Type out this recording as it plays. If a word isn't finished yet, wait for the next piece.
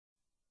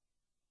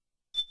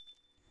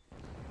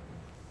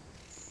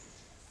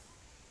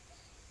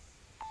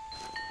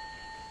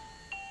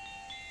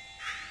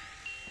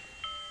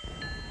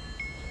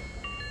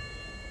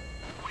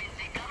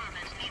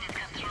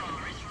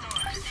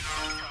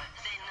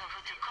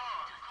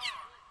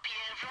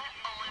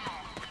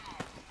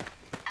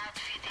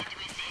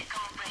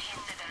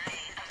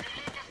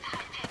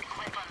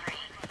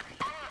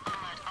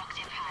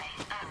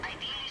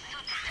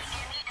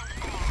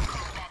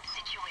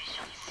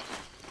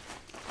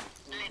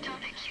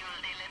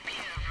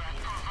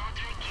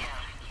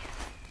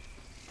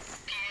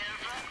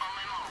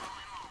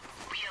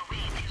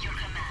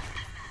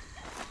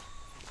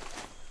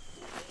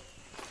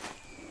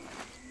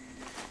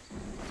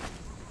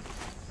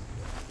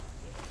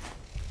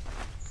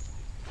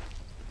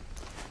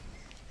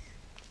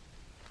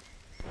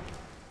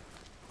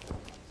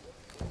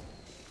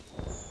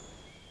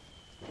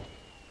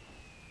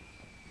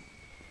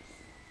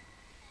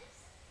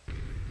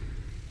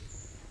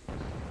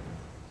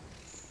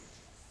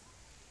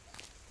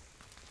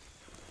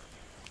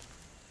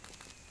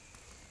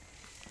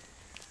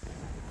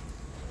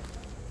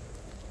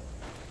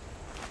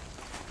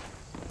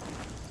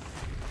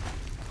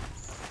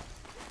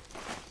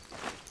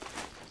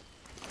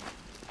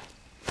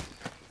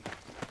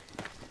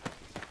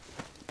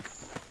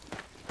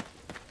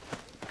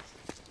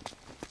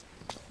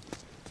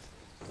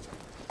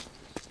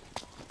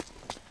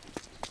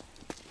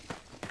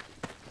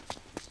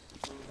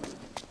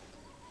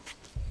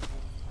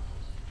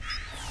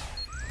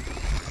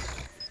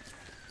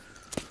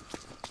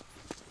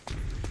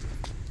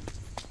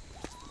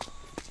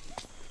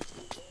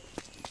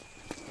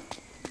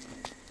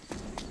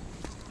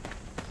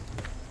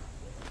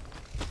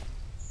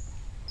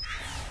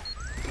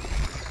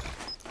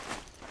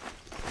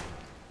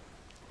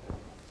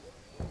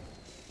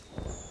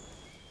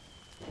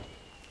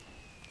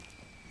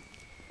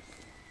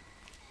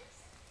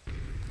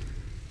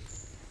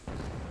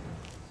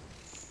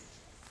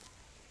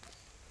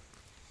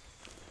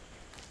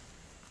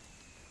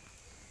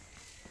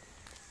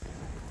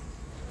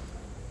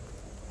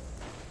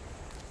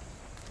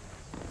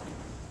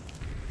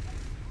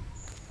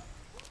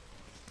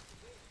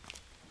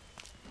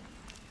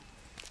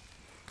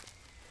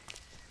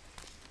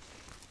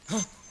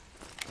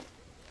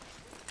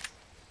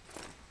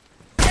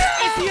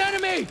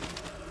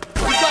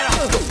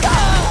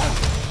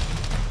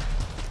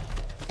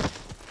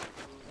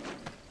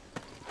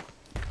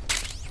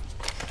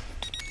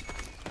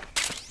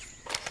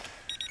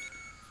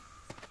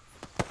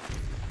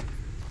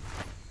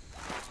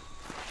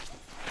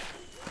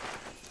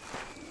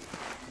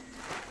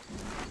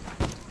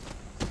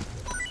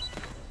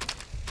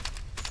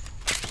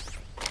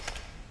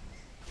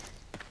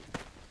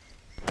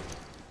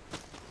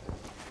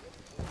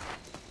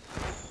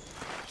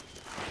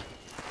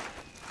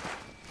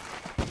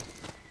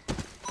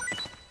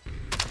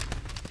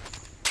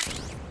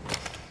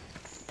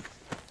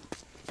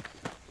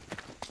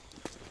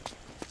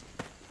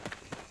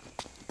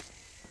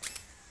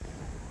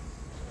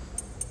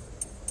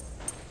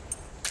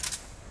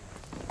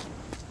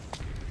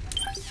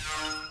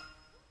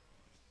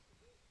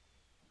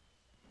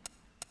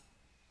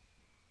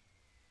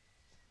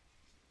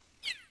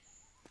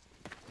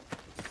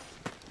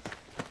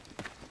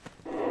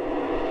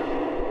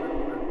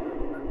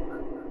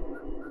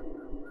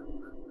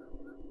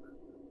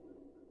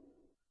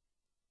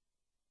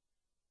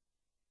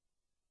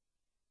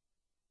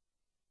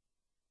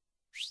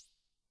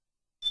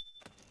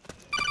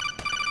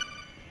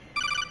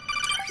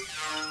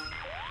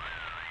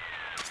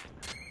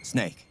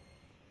Snake,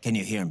 can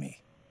you hear me?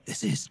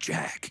 This is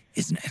Jack,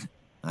 isn't it?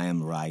 I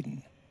am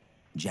Raiden.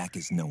 Jack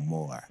is no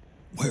more.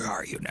 Where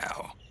are you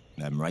now?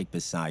 I'm right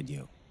beside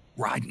you.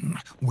 Raiden,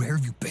 where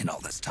have you been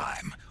all this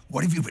time?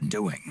 What have you been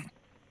doing?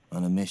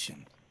 On a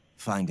mission.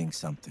 Finding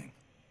something.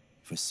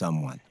 For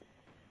someone.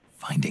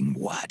 Finding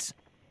what?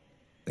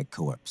 The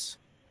corpse.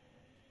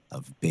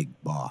 Of Big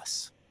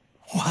Boss.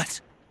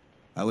 What?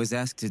 I was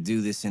asked to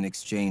do this in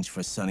exchange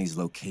for Sonny's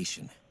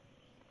location.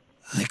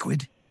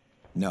 Liquid?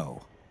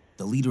 No.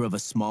 The leader of a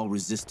small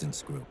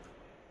resistance group.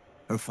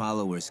 Her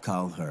followers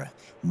call her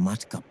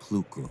Matka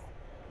Pluku.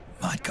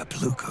 Matka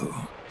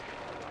Pluku?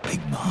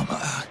 Big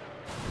Mama.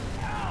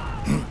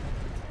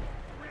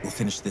 We'll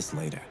finish this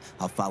later.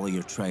 I'll follow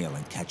your trail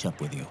and catch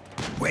up with you.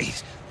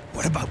 Wait,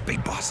 what about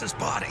Big Boss's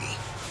body?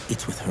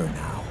 It's with her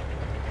now.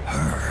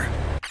 Her?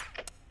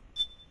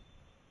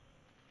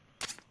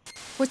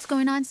 What's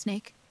going on,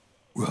 Snake?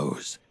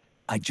 Rose,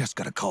 I just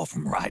got a call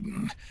from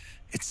Raiden.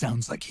 It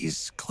sounds like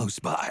he's close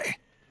by.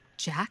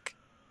 Jack?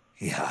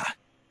 Yeah.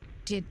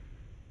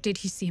 Did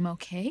he seem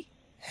okay?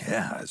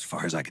 Yeah, as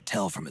far as I could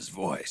tell from his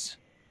voice.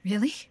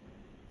 Really?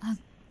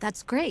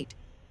 That's great.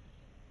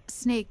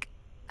 Snake,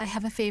 I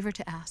have a favor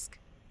to ask.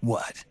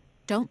 What?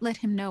 Don't let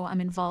him know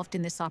I'm involved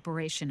in this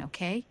operation,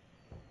 okay?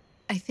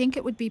 I think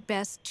it would be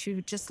best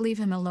to just leave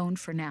him alone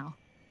for now.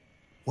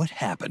 What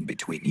happened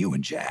between you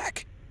and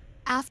Jack?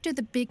 After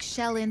the Big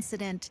Shell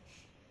incident,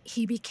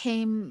 he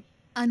became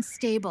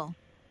unstable.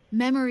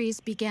 Memories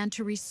began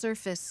to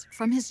resurface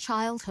from his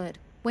childhood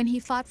when he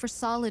fought for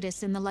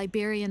Solidus in the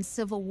Liberian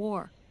Civil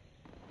War.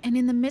 And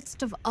in the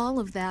midst of all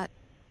of that,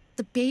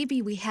 the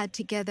baby we had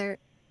together,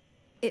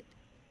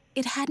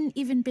 it hadn't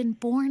even been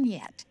born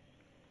yet.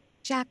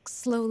 Jack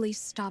slowly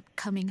stopped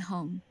coming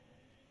home.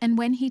 And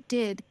when he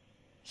did,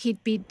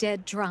 he'd be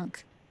dead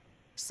drunk,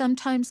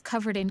 sometimes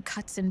covered in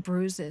cuts and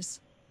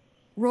bruises.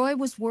 Roy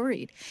was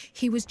worried.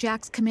 He was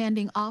Jack's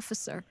commanding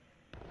officer,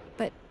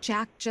 but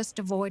Jack just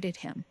avoided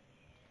him.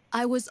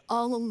 I was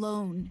all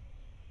alone.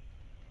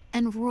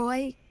 And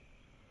Roy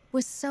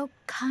was so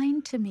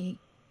kind to me.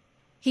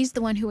 He's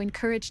the one who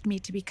encouraged me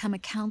to become a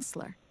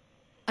counselor.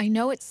 I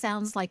know it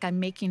sounds like I'm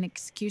making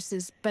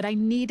excuses, but I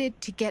needed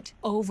to get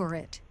over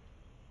it.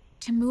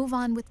 To move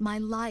on with my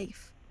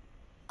life.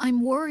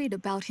 I'm worried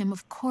about him,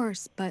 of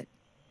course, but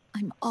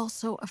I'm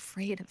also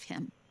afraid of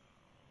him.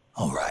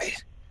 All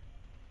right.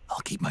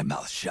 I'll keep my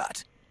mouth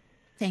shut.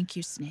 Thank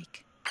you,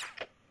 Snake.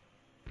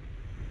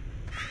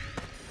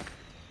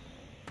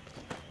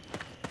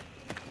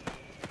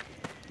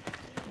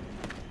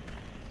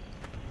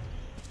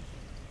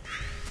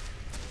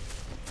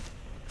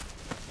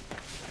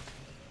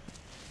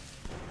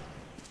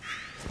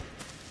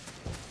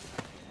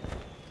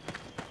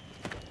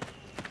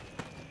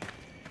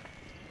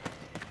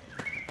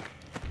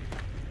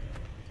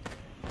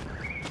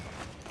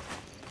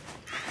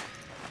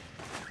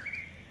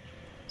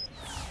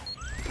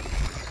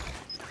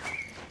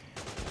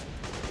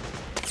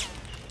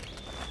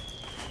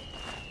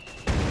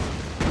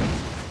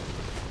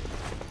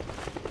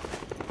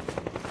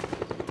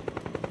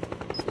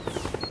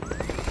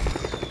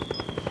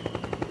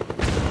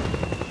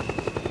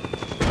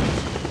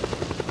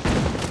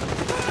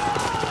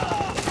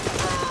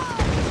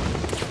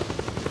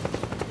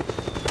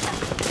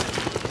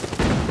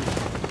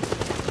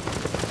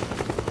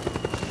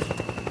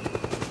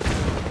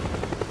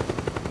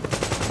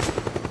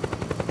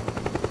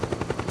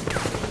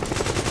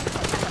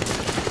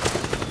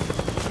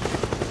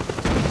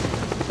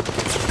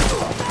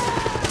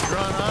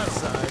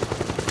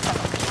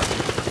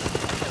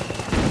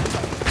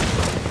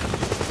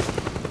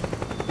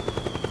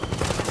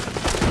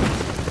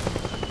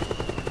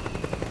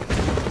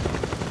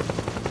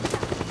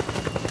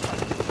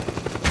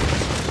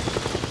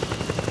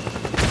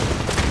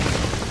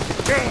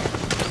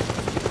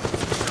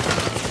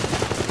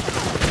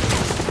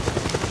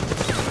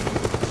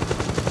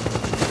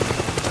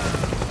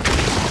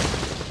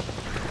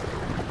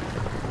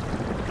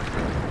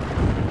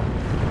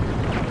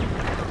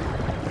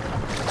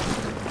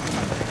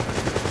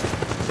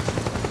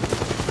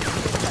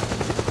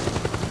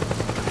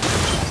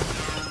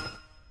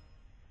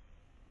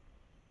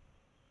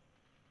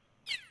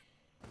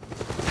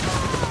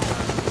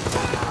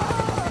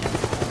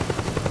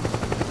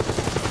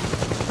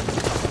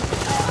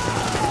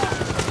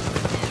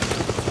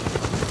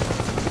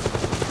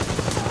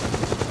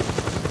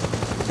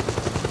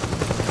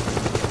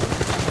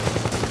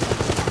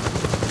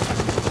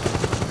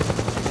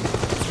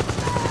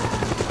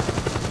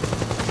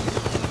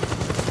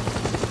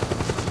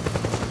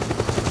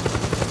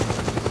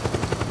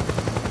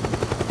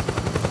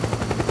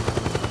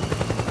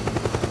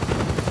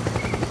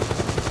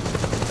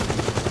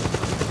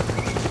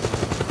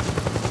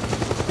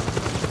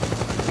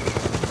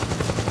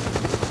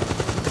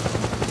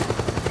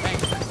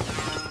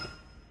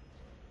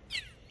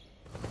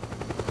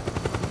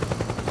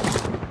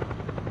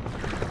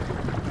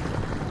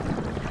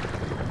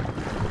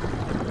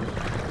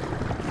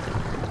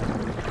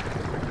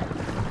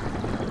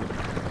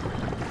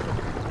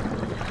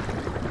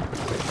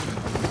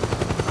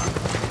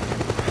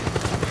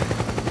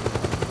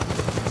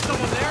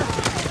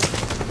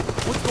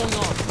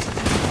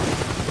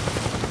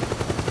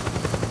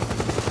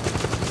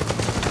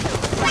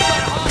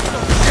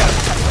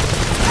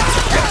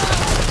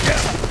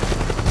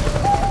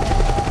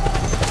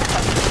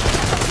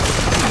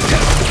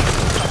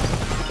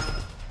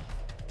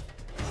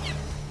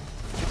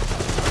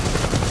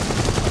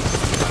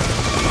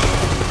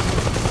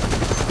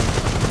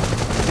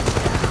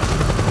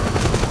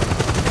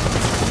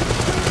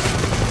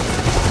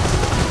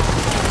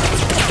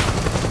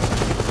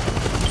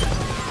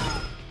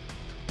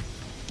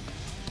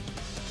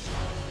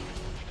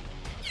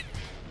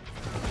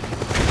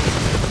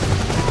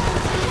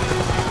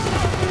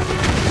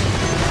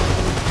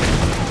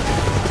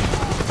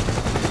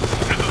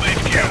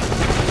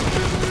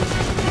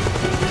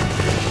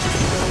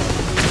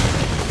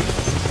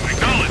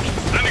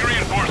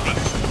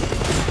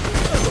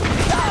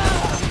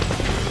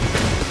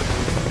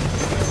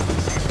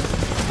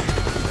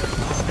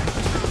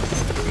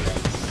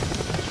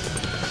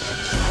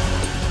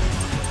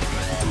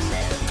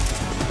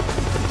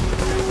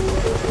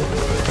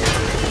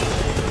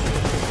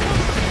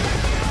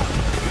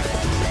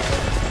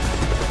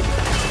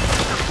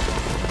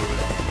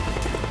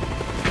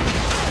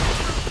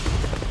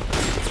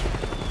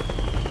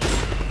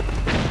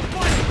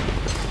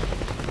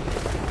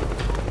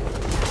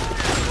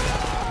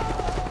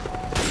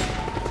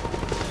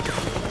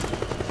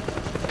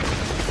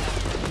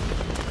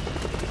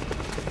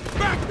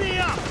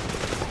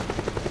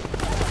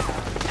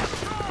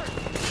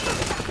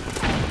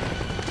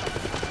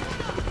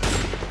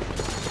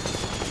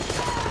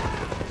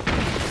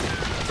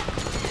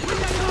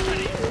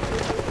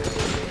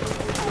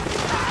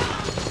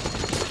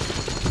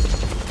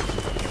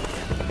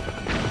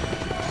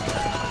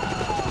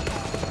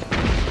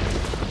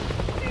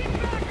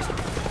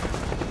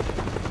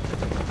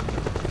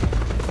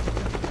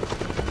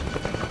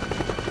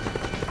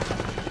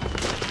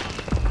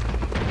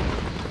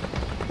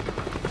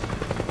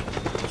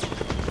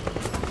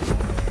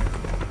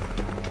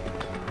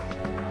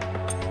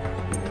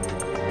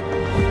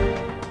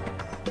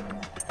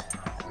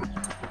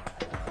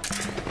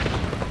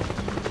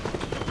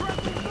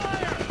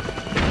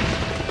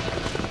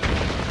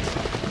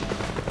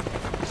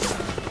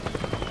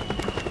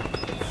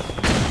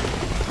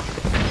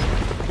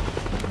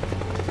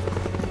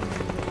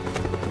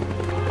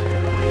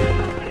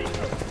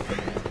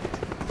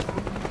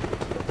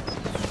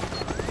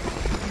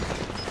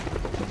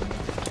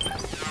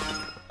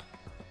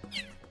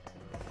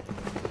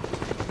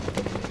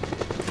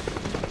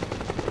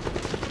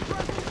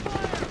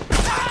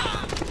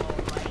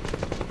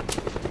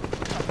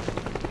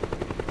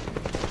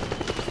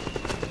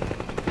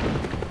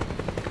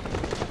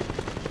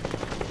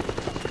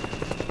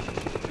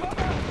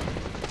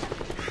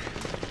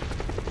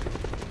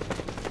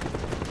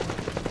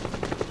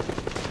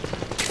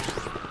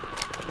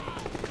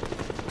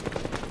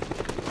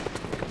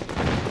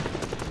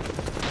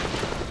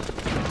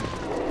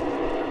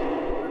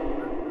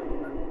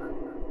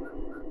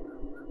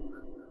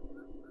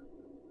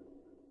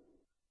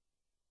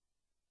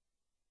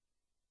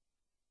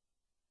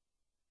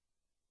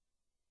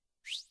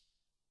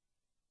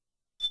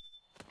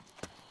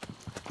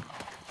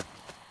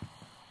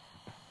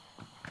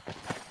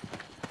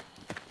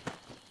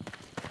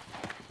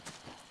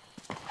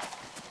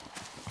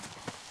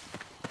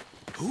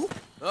 Who?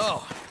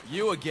 Oh,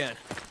 you again.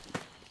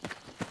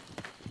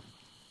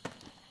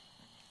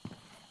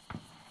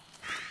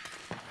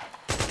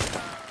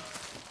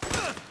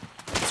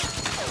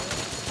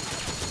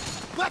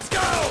 Let's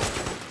go!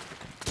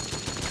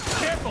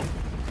 Careful!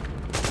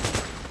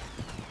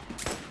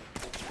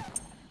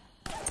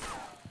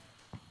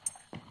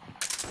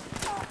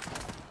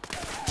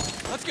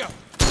 Let's go!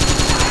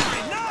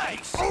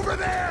 Nice! Over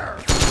there!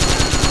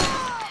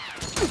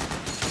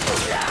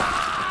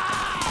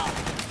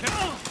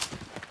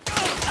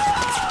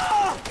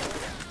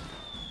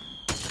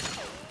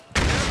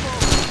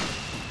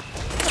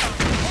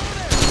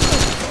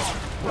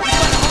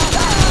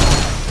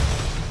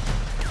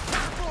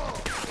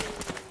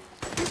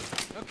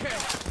 Okay.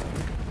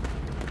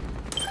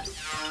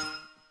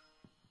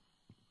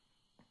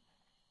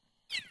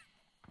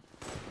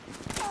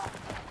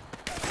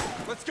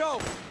 Let's go!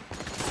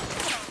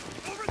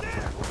 Over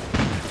there!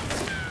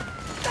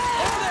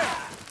 Over there!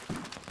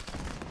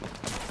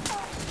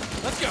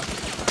 Let's go!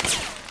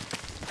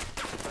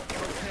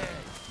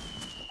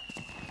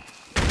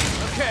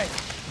 Okay.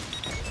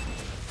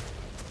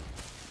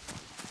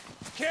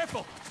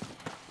 Careful!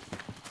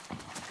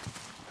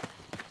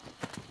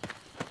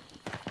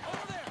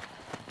 Over there!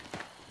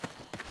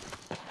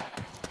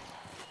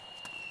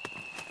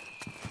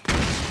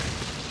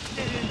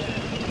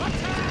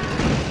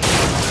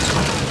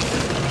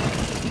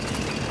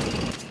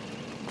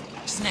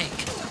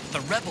 Snake, the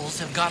rebels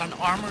have got an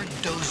armored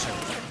dozer.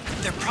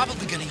 They're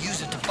probably gonna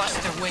use it to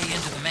bust their way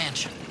into the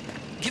mansion.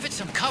 Give it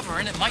some cover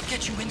and it might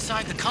get you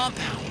inside the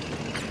compound.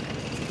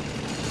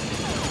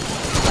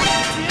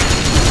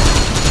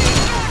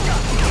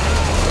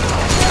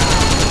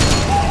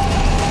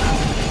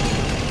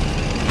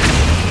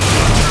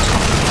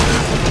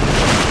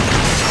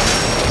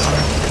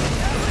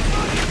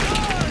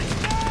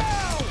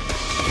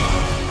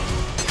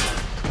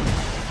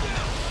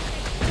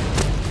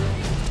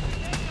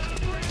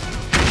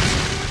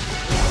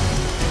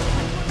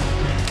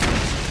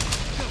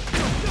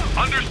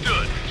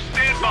 Understood.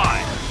 Stand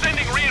by.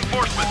 Sending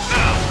reinforcements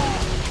now.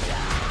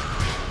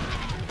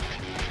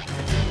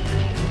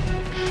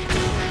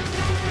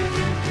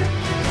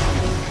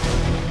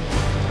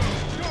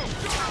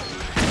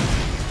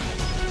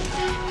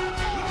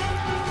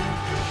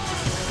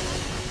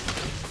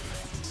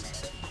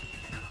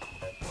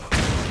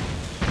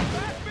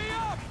 Back me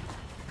up!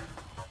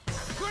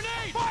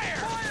 Grenade!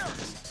 Fire!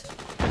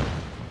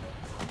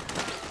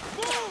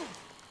 Move!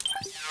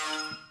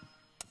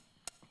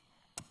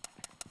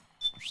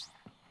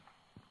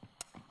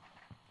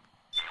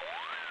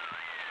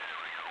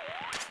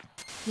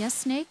 Yes,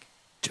 Snake?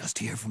 Just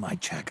here for my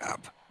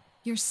checkup.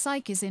 Your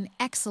psych is in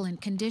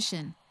excellent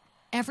condition.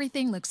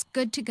 Everything looks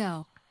good to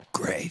go.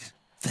 Great.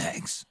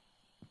 Thanks.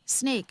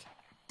 Snake,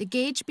 the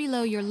gauge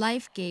below your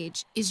life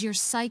gauge is your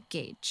psych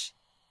gauge.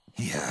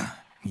 Yeah,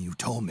 you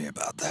told me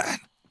about that.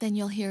 Then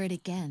you'll hear it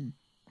again.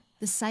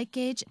 The psych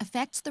gauge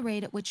affects the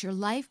rate at which your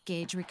life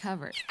gauge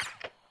recovered.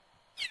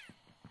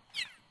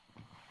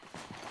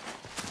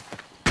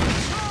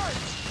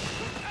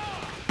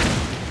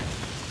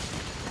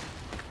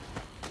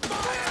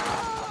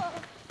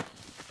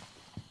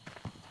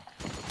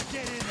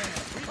 Get in there!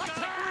 We've got a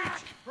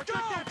breach! Go!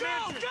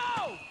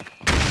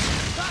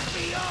 Back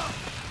me up!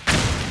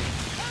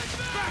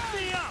 Back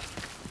me up!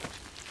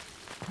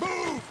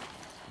 Move!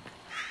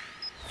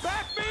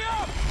 Back me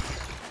up!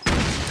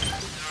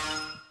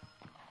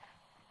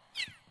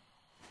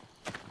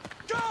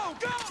 Go!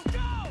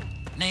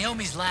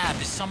 Naomi's lab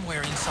is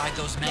somewhere inside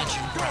those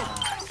mansion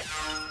grounds.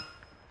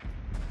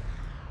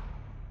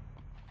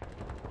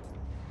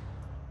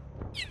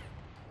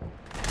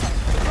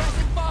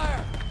 Crossing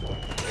fire!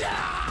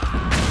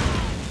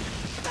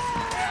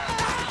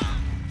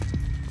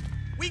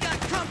 We got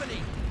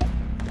company!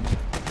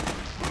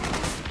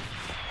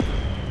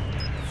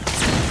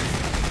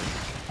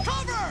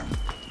 Cover!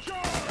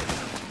 Charge!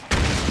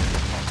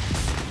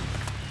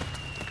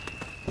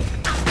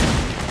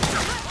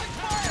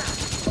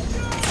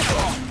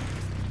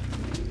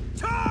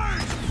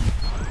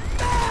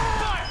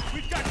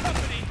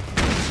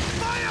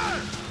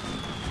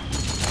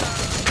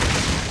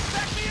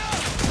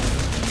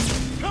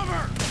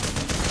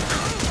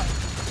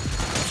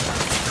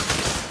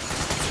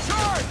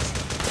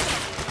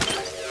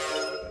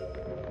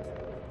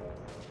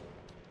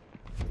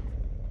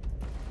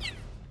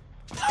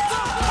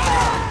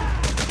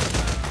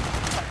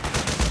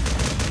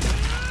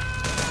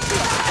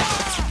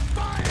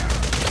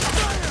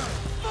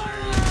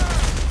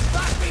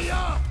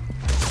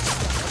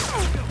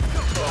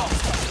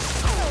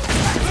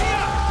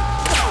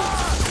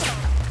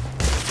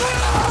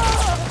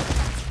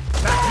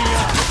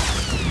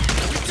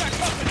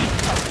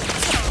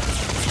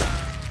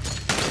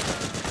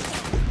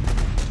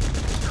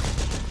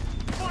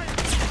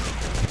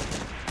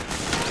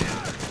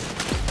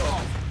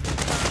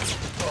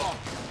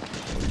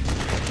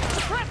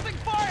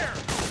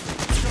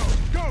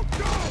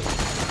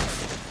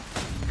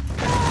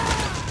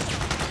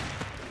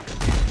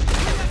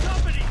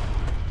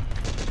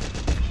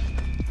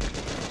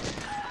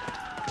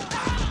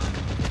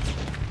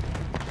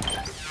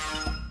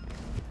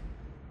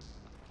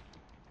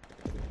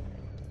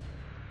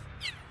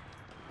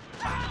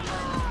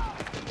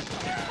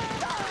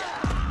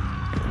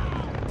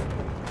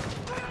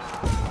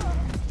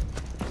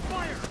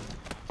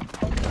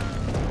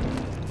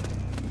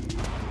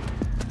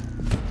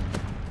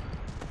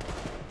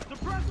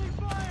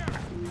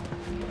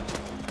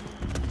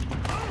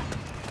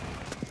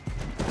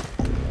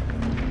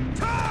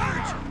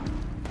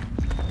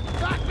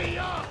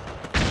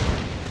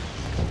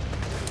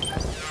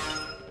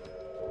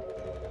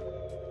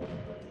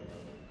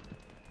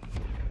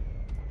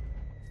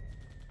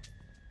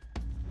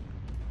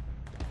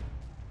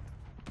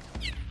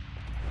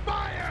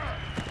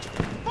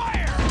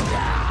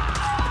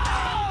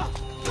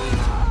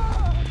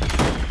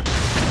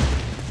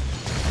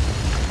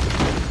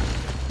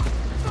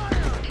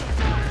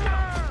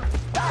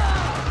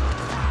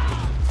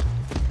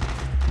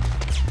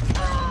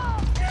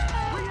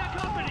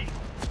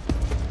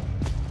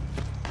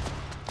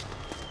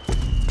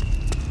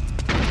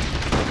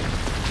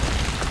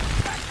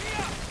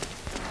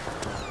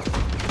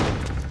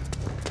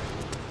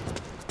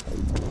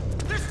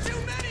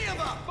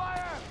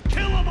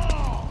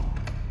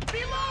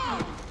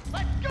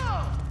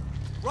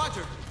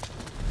 Roger.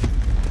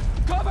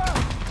 Cover!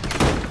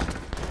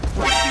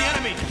 It's the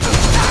enemy!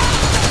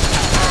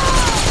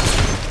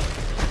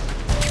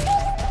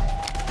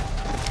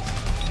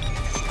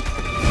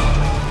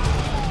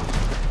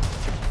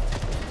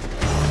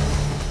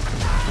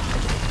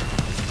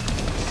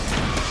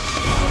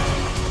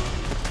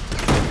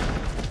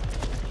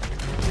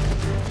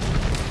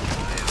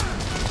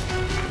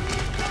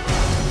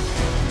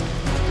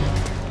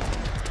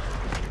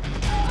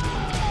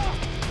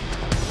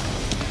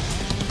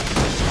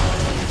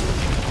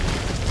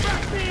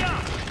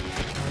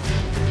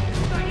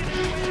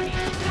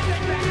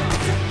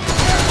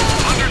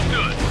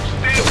 Understood.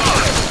 Stand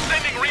by.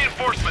 Sending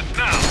reinforcements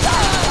now.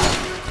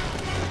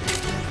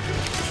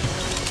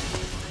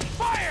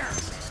 Fire!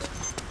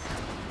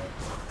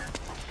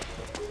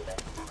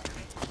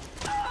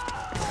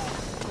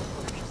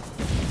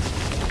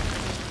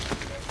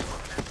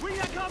 We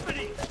got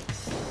company!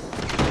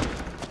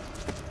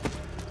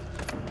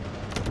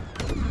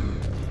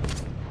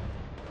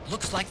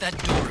 Looks like that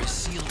door is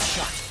sealed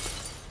shut.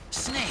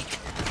 Snake,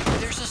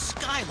 there's a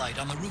skylight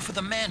on the roof of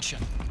the mansion.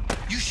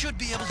 You should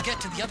be able to get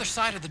to the other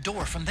side of the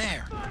door from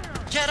there.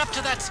 Get up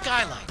to that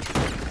skylight.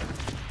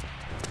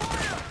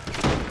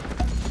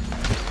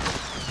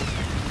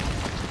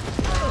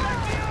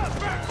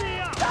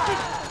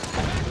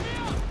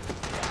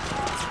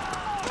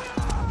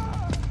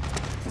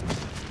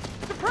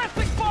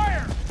 Suppressing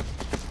fire!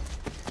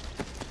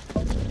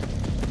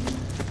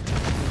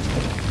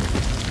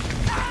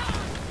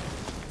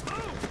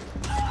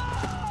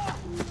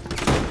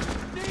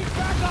 Need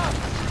backup!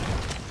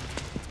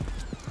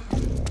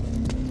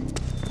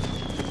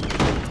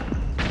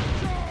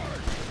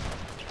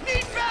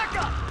 Need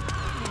backup!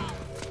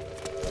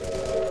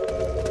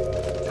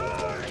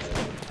 Charge!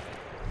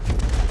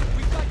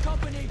 We've got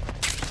company!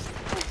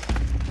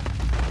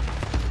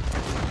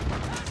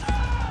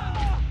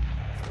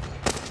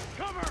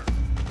 Cover!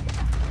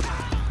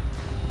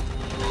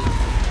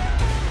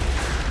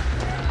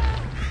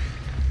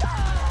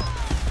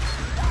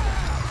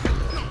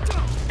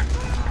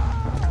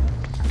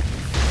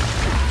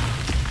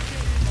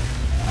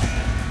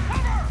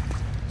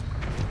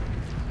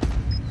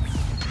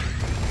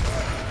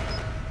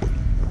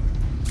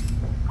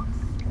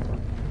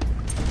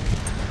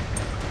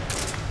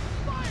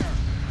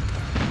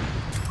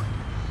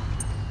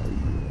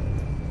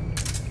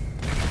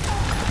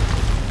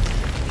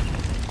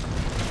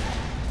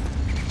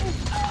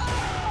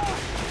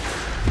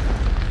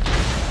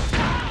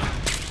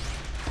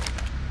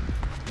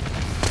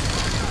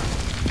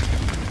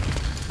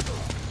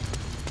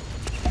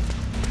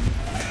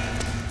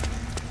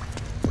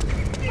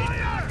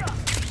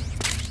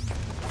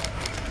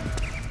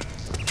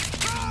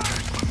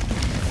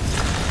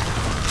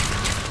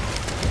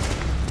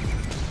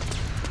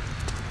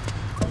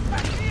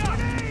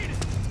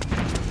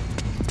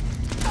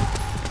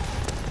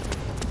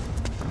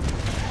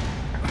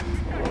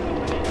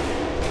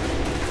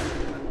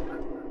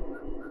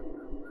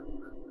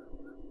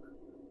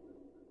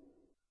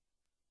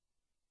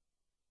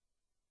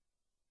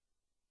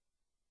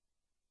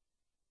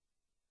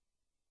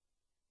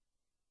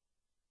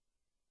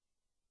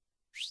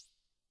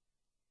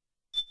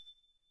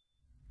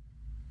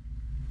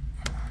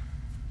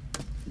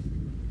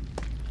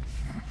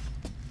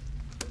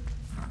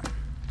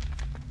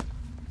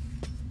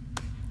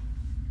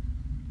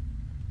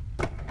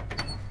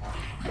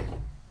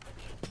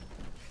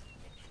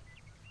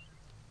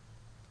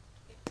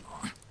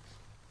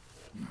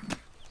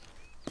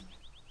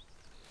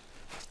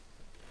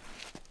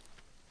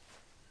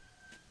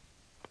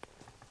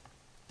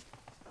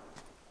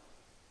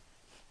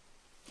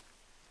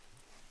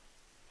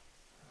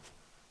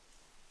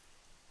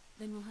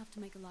 Then we'll have to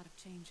make a lot of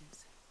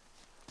changes.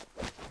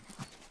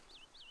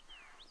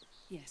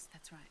 Yes,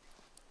 that's right.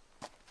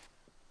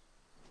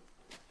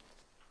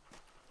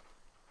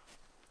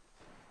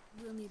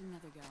 We'll need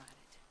another go at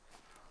it.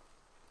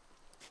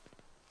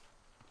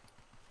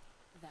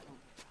 That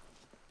won't be a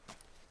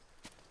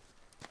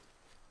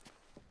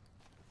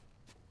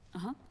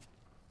problem. Uh-huh.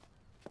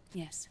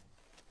 Yes.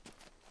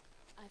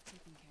 I've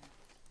taken care of it.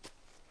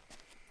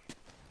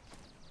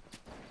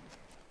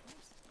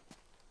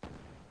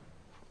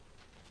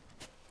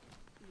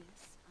 Yes,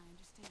 I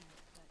understand,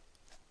 but...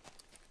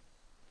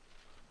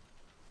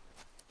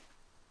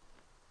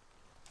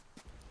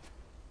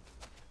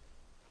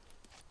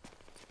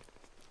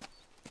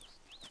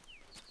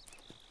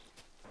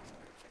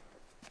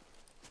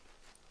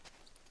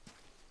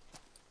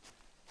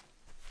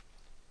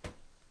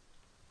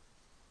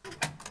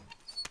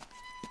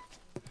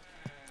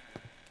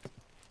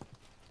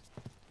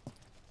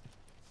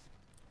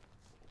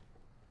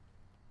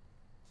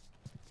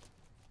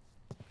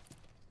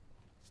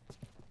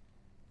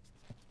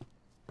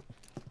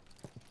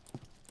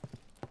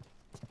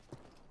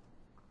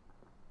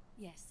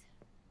 Yes,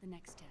 the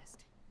next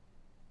test.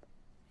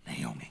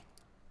 Naomi.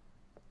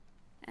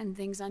 And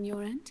things on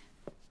your end?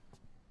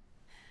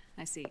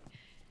 I see.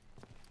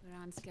 We're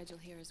on schedule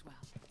here as well.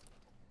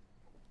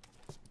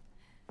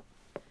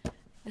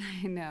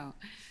 I know.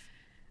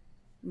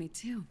 Me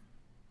too.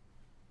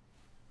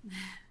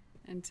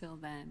 Until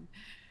then.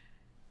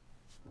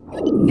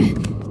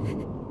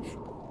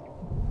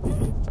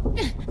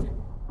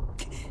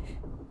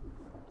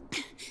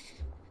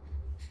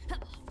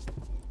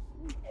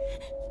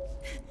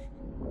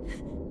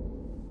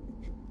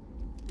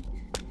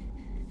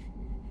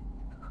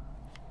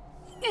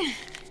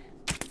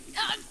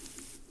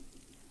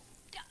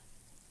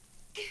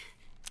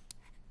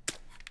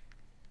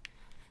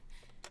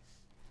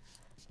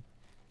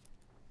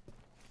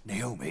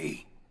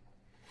 Naomi.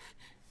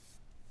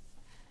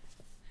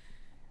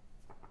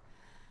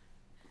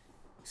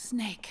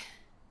 Snake.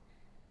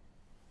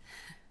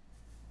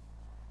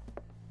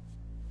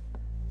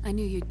 I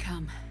knew you'd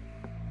come.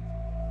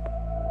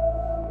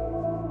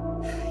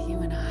 You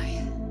and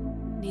I,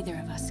 neither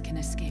of us can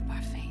escape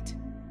our fate.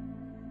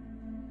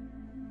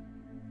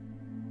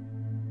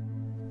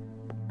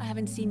 I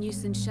haven't seen you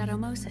since Shadow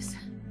Moses.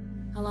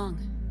 How long?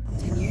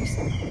 10 years?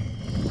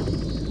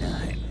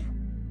 9.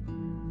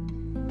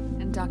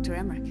 And Dr.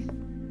 Emmerich,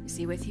 is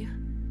he with you?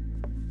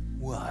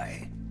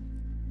 Why?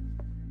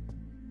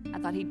 I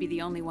thought he'd be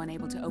the only one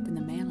able to open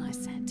the mail I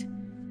sent.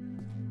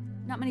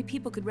 Not many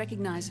people could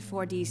recognize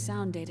 4D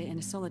sound data in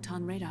a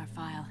Soliton radar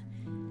file.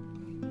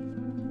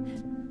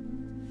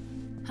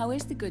 How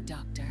is the good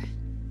doctor?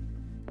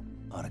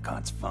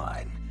 Otacon's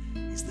fine.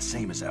 He's the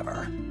same as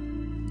ever.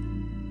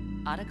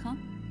 Otacon?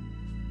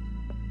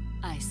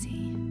 I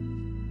see.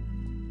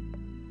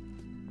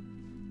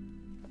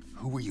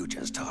 Who were you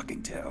just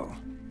talking to?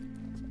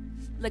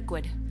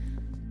 Liquid.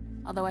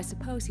 Although I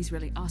suppose he's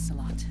really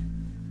Ocelot,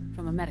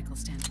 from a medical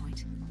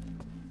standpoint.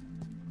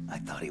 I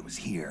thought he was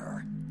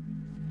here.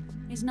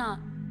 He's not,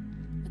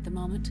 at the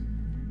moment.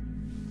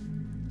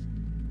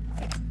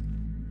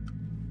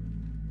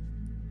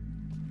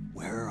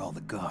 Where are all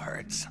the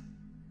guards?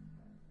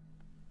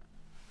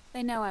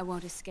 They know I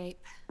won't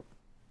escape.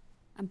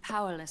 I'm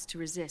powerless to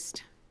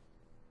resist.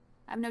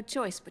 I have no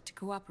choice but to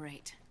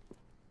cooperate.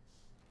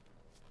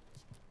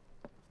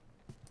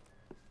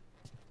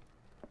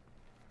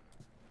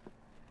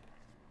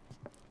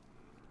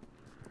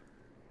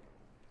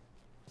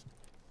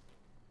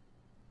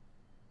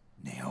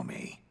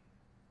 Naomi,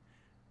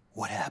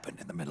 what happened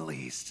in the Middle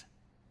East?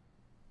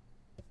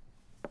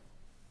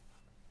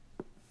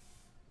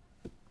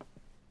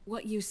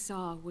 What you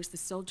saw was the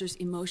soldiers'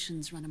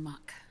 emotions run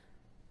amok.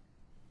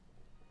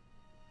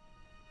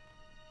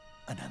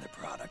 Another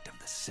product of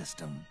the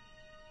system.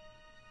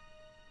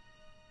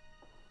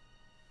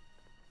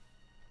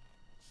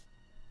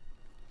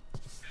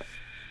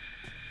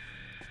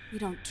 You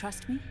don't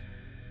trust me?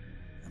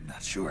 I'm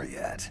not sure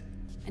yet.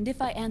 And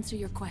if I answer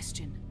your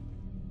question?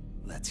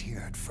 Let's hear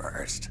it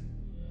first.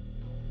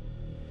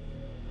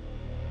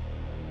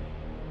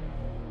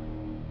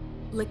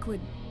 Liquid.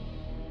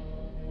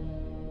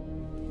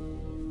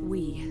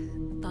 We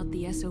thought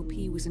the SOP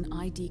was an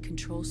ID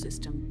control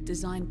system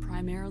designed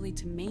primarily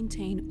to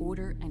maintain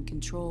order and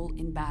control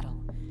in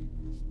battle.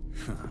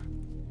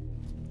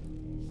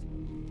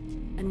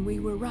 And we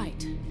were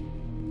right.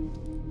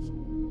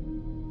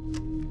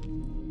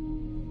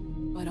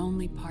 But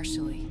only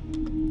partially.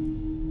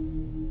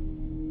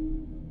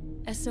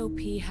 SOP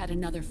had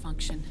another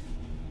function.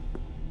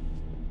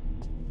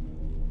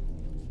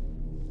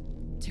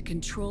 To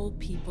control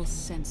people's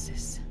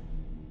senses.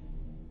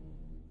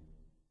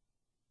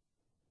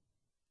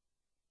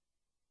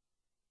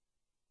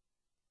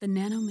 The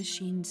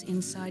nanomachines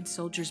inside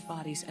soldiers'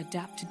 bodies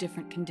adapt to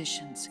different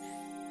conditions,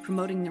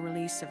 promoting the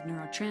release of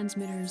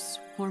neurotransmitters,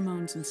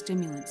 hormones, and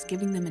stimulants,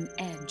 giving them an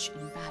edge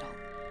in battle.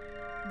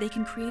 They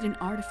can create an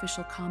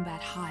artificial combat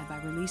high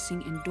by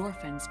releasing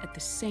endorphins at the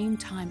same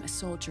time a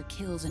soldier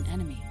kills an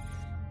enemy.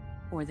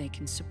 Or they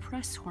can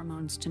suppress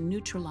hormones to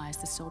neutralize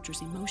the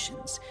soldier's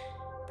emotions,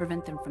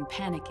 prevent them from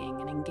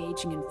panicking and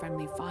engaging in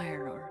friendly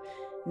fire or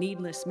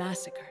needless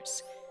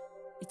massacres.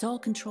 It's all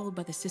controlled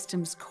by the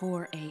system's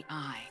core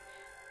AI.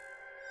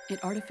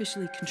 It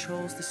artificially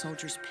controls the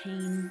soldier's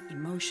pain,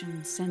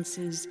 emotion,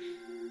 senses,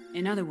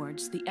 in other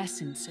words, the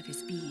essence of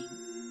his being.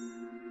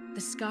 The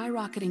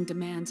skyrocketing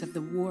demands of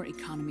the war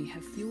economy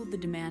have fueled the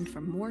demand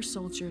for more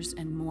soldiers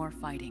and more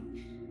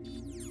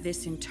fighting.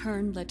 This in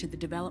turn led to the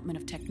development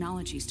of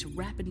technologies to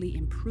rapidly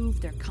improve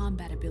their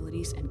combat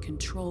abilities and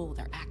control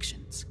their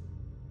actions.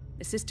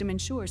 The system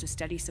ensures a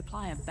steady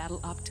supply of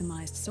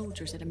battle-optimized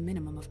soldiers at a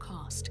minimum of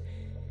cost.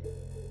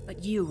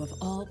 But you, of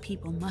all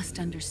people, must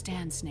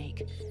understand,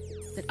 Snake,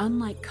 that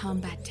unlike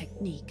combat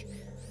technique,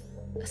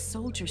 a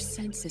soldier's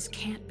senses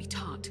can't be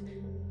taught.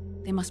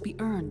 They must be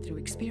earned through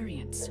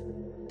experience.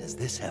 Does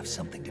this have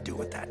something to do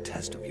with that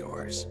test of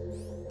yours?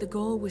 The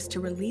goal was to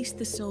release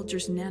the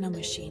soldiers'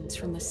 nanomachines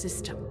from the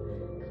system,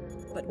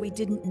 but we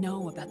didn't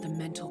know about the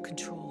mental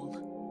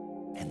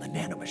control. And the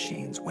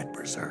nanomachines went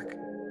berserk?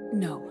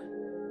 No.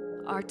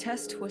 Our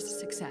test was a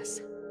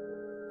success.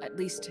 At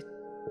least it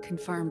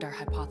confirmed our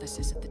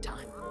hypothesis at the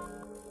time.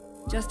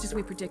 Just as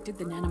we predicted,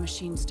 the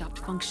nanomachines stopped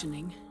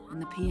functioning,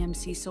 and the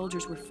PMC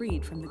soldiers were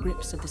freed from the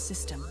grips of the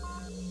system.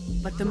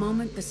 But the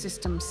moment the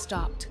system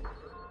stopped,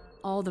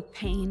 all the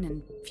pain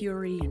and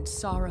fury and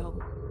sorrow,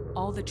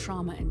 All the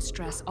trauma and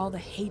stress, all the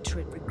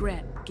hatred,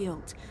 regret,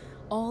 guilt,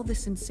 all the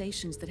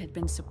sensations that had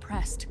been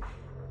suppressed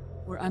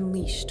were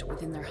unleashed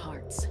within their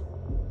hearts.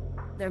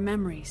 Their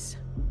memories,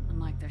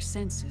 unlike their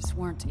senses,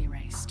 weren't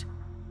erased.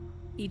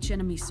 Each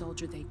enemy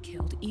soldier they'd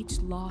killed, each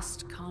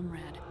lost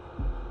comrade,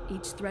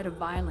 each threat of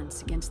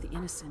violence against the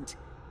innocent,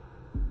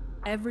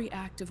 every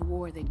act of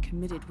war they'd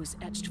committed was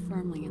etched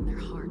firmly in their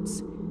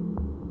hearts.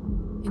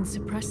 In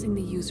suppressing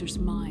the user's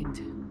mind,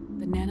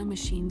 the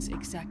nanomachines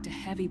exact a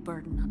heavy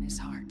burden on his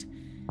heart.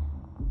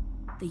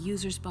 The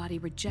user's body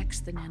rejects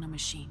the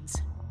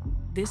nanomachines.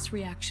 This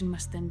reaction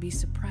must then be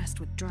suppressed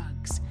with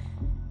drugs.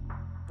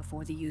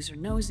 Before the user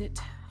knows it,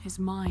 his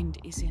mind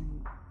is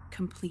in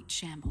complete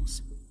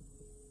shambles.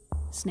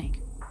 Snake.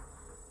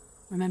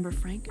 Remember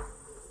Frank?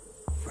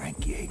 Frank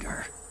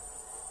Yeager.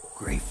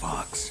 Gray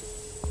Fox.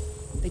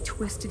 They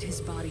twisted his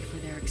body for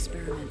their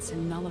experiments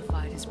and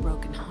nullified his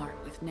broken heart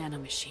with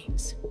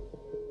nanomachines.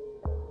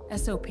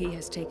 SOP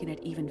has taken it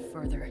even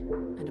further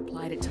and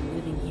applied it to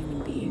living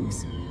human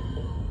beings.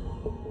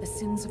 The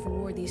sins of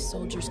war these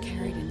soldiers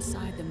carried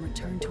inside them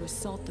returned to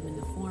assault them in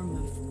the form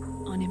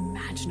of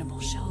unimaginable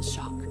shell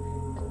shock.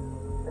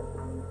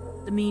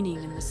 The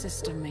meaning in the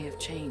system may have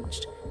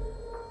changed,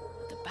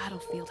 but the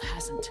battlefield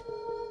hasn't.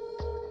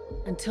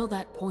 Until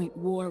that point,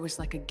 war was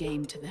like a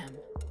game to them.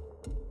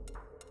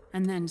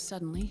 And then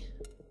suddenly,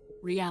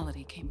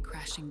 reality came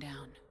crashing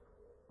down.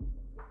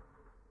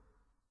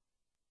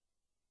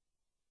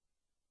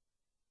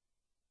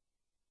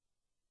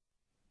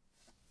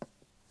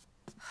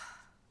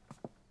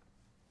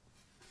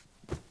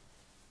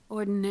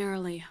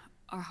 Ordinarily,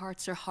 our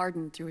hearts are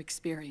hardened through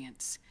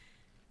experience.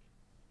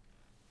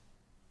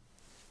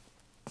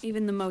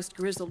 Even the most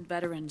grizzled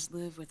veterans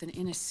live with an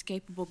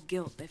inescapable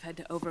guilt they've had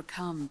to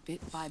overcome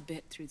bit by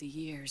bit through the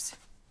years.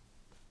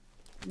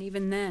 And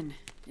even then,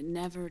 it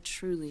never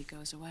truly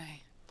goes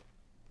away.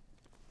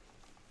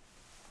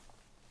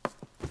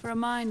 For a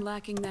mind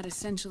lacking that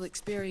essential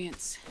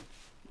experience,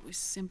 it was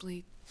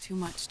simply too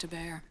much to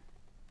bear.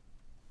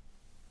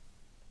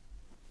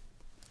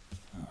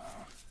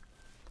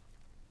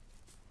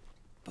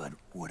 But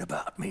what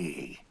about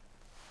me?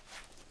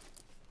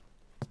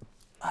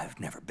 I've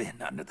never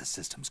been under the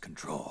system's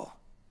control.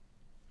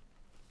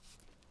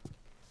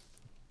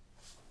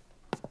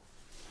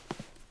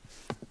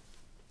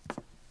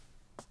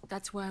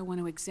 That's why I want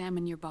to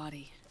examine your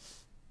body.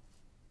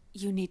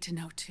 You need to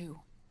know too.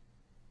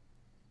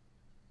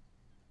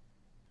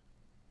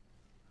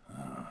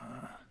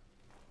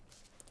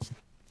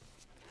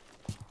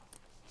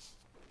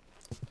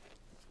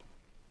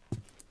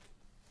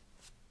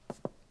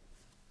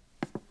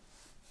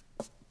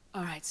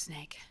 All right,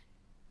 Snake.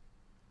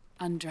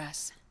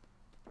 Undress.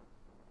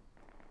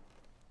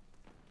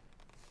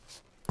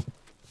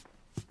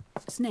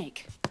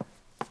 Snake,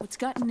 what's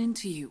gotten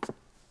into you?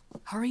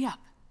 Hurry up.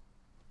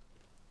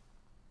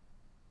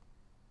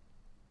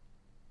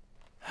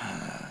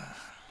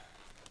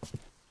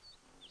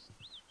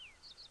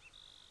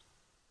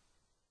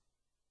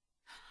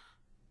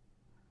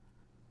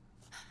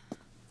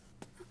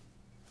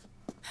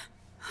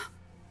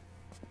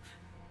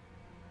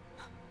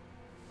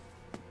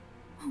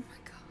 Oh my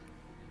God.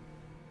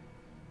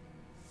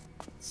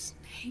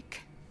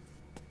 Snake.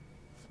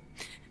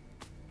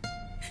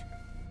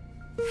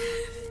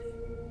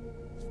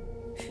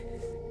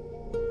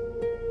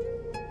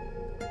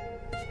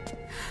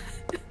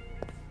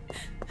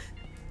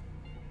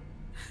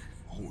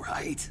 All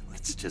right,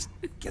 let's just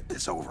get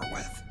this over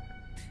with.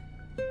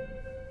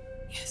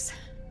 Yes.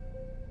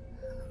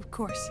 Of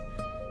course.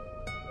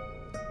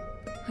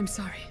 I'm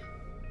sorry.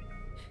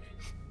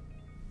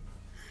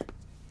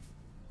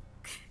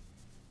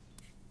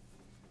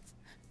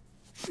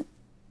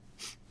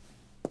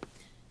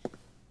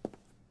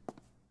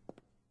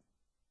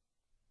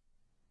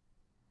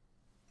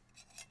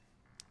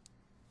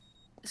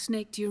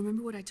 Snake, do you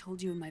remember what I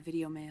told you in my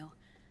video mail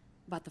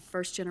about the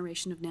first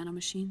generation of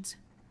nanomachines?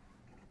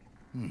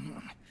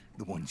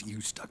 The ones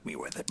you stuck me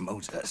with at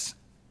Moses.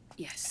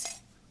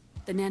 Yes.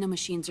 The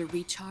nanomachines are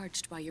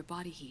recharged by your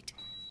body heat.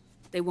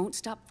 They won't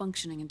stop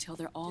functioning until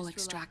they're all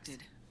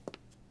extracted.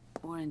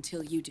 Or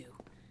until you do.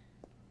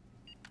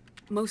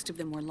 Most of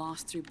them were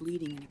lost through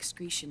bleeding and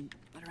excretion,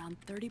 but around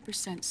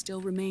 30%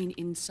 still remain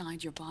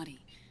inside your body,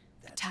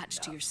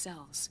 attached to your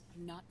cells.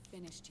 Not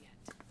finished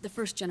yet. The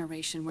first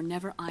generation were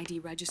never ID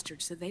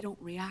registered, so they don't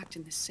react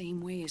in the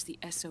same way as the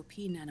SOP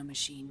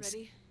nanomachines.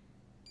 Ready?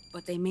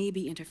 But they may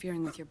be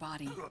interfering with your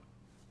body,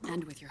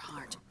 and with your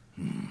heart.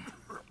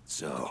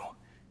 So,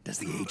 does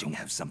the aging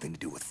have something to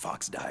do with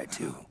Fox diet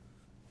too?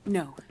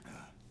 No.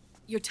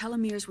 Your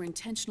telomeres were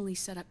intentionally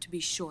set up to be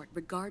short,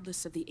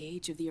 regardless of the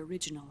age of the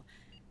original.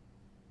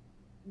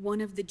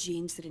 One of the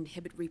genes that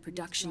inhibit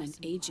reproduction and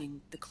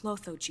aging, the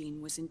Clotho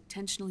gene, was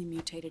intentionally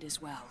mutated as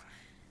well.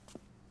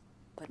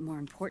 But more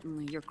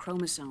importantly, your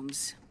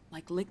chromosomes,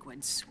 like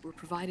liquids, were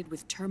provided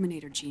with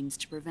terminator genes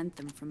to prevent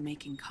them from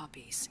making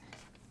copies.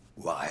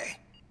 Why?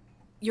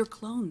 Your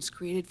clones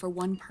created for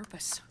one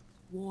purpose: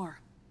 war.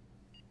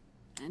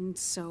 And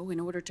so, in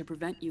order to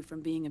prevent you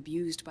from being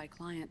abused by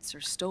clients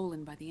or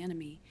stolen by the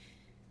enemy,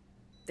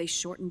 they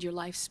shortened your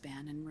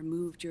lifespan and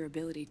removed your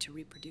ability to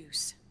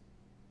reproduce.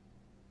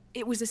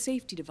 It was a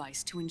safety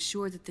device to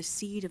ensure that the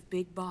seed of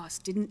Big Boss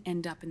didn't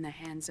end up in the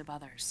hands of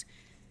others.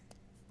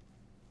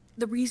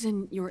 The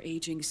reason you're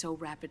aging so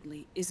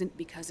rapidly isn't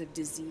because of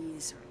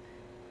disease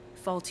or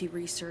faulty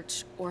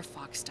research or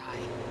fox dye.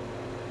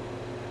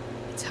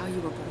 It's how you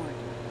were born.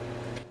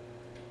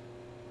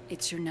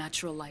 It's your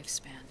natural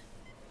lifespan.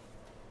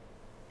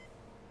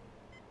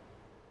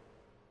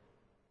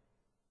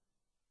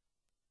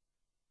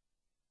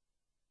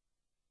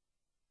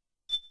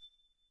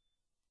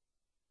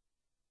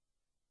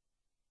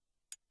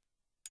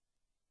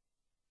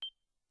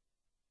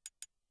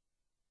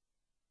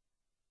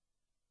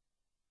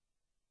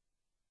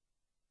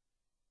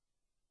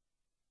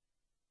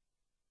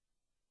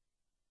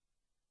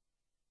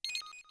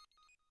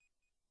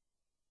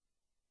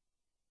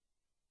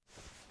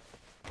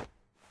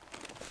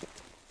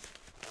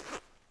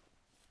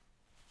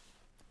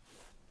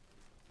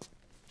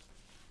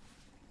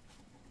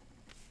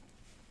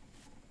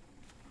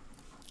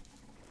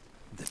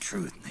 The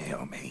truth,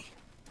 Naomi.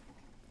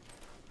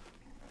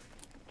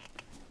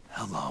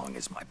 How long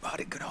is my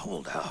body gonna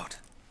hold out?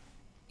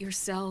 Your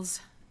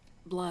cells,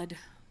 blood,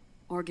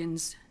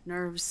 organs,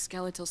 nerves,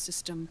 skeletal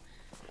system,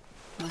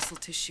 muscle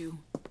tissue.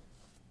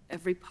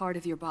 Every part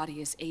of your body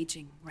is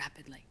aging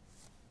rapidly.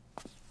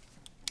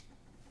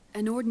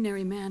 An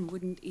ordinary man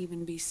wouldn't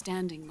even be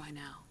standing by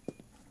now.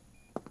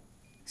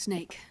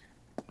 Snake,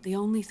 the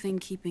only thing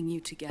keeping you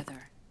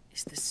together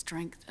is the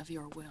strength of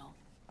your will.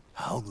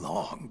 How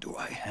long do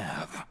I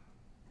have?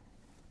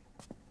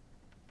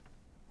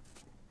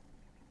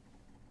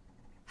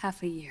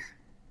 Half a year.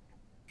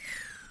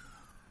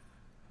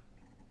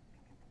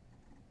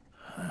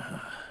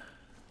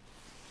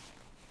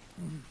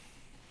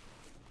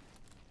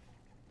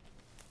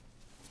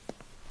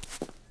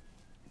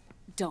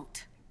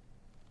 Don't.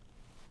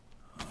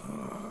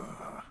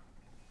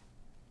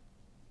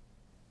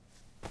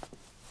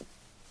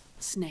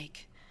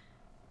 Snake.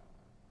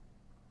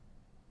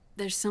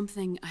 There's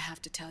something I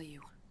have to tell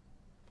you.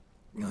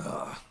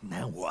 Now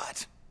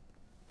what?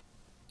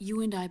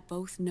 You and I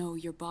both know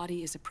your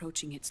body is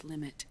approaching its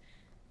limit.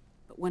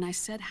 But when I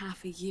said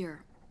half a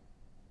year,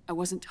 I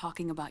wasn't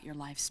talking about your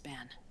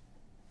lifespan.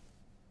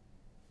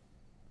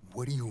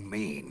 What do you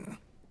mean?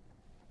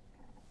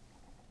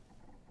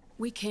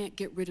 We can't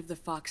get rid of the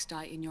fox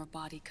dye in your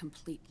body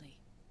completely.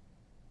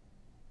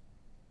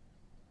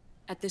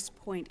 At this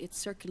point, it's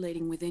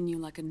circulating within you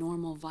like a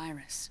normal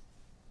virus.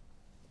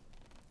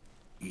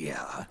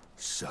 Yeah,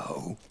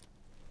 so?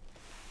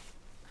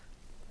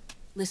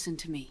 Listen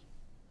to me.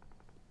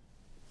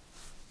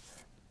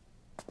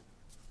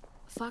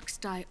 Fox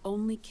dye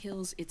only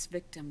kills its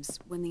victims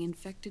when the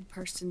infected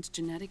person's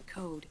genetic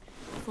code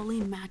fully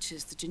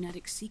matches the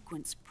genetic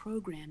sequence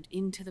programmed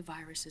into the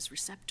virus's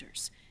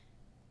receptors.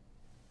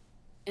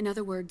 In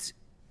other words,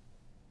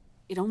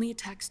 it only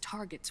attacks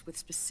targets with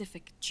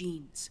specific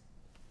genes.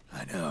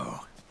 I know.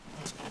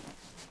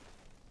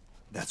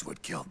 That's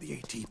what killed the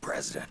AT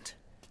president.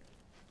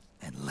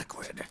 And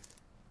Liquid.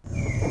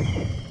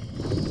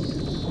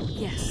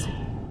 Yes.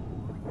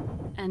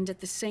 And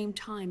at the same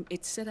time,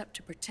 it's set up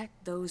to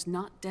protect those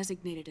not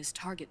designated as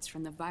targets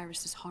from the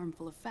virus's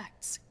harmful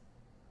effects.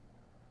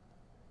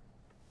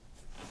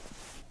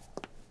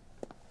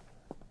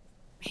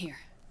 Here.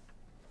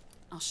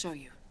 I'll show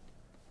you.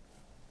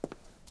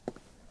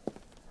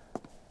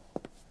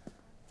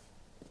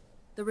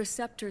 The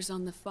receptors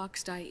on the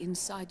fox dye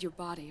inside your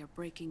body are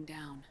breaking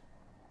down.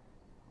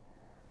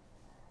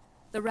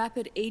 The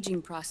rapid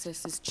aging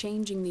process is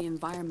changing the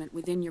environment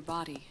within your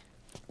body.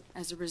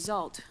 As a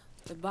result,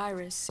 the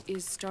virus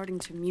is starting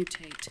to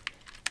mutate.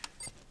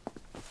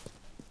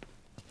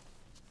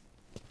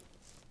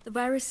 The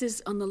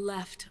viruses on the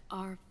left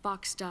are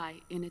fox dye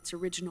in its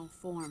original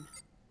form.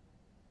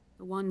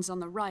 The ones on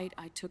the right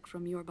I took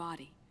from your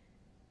body.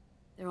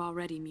 They're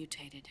already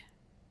mutated.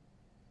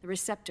 The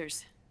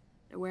receptors,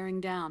 they're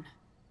wearing down.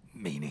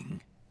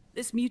 Meaning?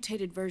 This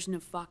mutated version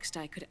of fox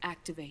dye could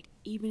activate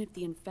even if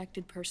the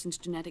infected person's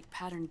genetic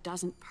pattern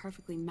doesn't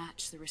perfectly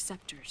match the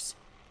receptors.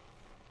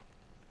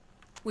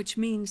 Which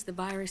means the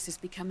virus is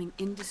becoming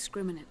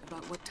indiscriminate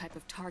about what type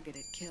of target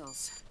it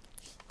kills.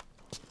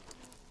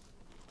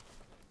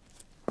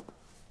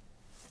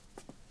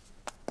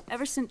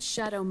 Ever since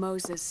Shadow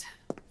Moses,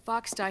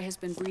 fox dye has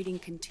been breeding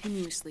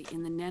continuously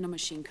in the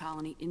nanomachine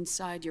colony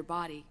inside your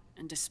body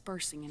and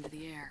dispersing into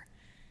the air.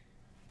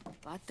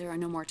 But there are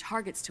no more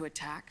targets to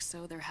attack,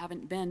 so there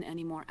haven't been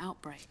any more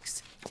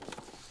outbreaks.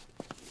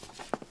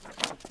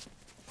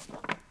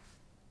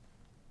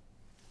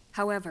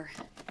 However,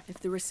 if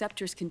the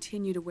receptors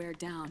continue to wear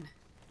down,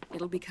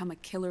 it'll become a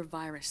killer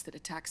virus that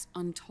attacks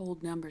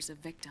untold numbers of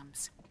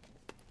victims.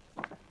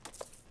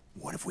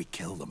 What if we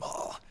kill them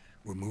all?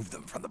 Remove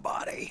them from the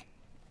body?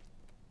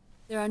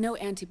 There are no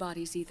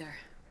antibodies either.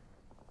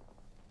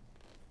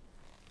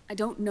 I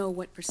don't know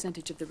what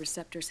percentage of the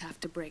receptors have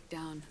to break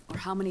down, or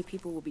how many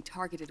people will be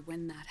targeted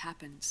when that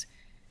happens.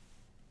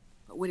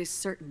 But what is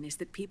certain is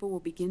that people will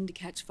begin to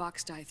catch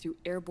Foxdie through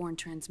airborne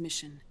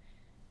transmission.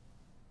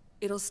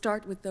 It'll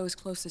start with those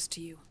closest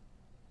to you.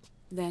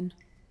 Then,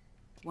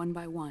 one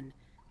by one,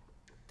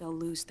 they'll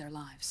lose their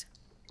lives.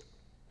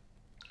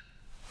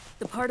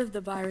 The part of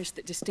the virus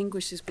that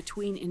distinguishes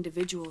between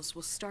individuals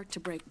will start to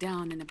break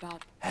down in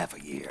about... Half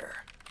a year.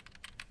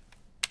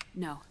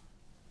 No.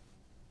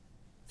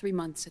 3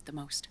 months at the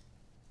most.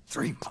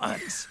 3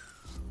 months?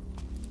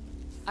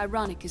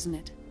 Ironic, isn't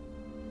it?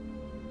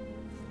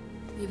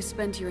 You've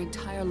spent your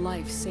entire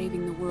life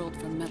saving the world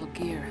from Metal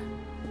Gear,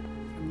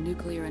 from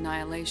nuclear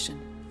annihilation.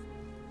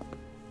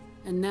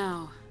 And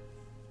now,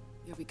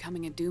 you're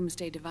becoming a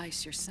doomsday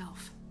device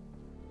yourself.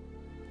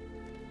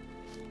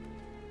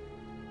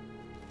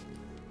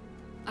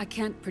 I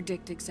can't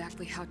predict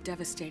exactly how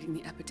devastating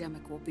the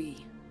epidemic will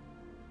be.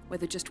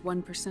 Whether just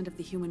 1% of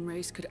the human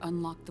race could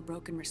unlock the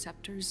broken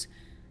receptors,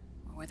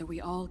 or whether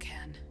we all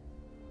can.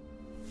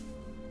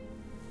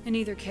 In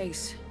either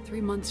case,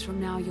 3 months from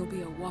now, you'll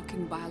be a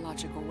walking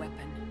biological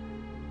weapon.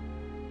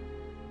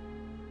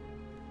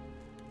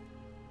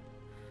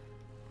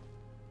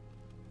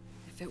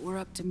 If it were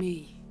up to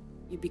me,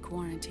 you'd be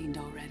quarantined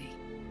already.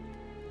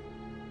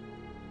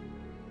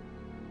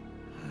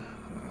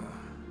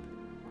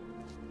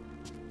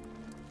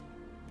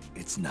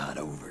 It's not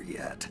over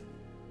yet.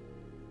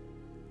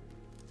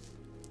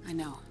 I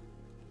know.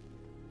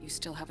 You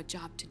still have a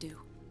job to do.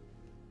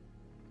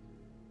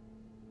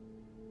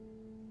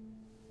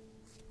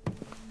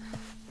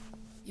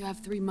 You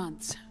have 3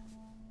 months.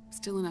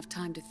 Still enough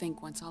time to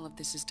think once all of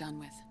this is done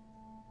with.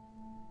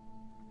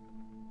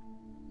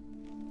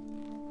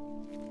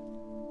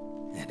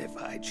 And if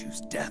I choose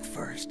death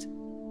first,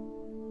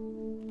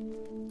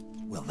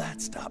 will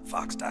that stop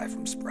Foxdie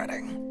from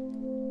spreading?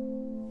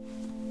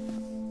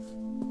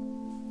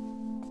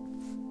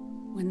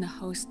 When the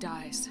host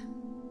dies,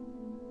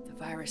 the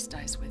virus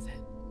dies with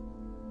it.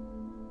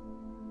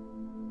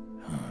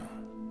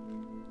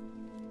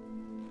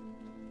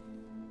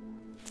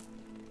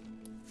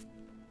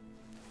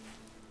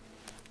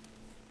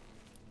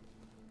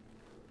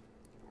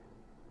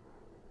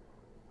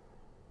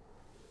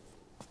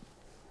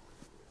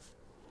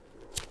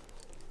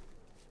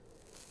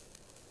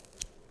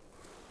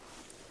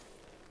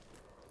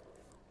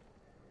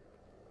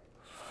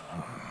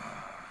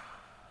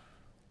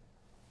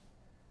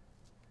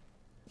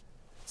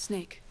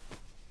 Snake,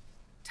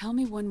 tell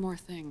me one more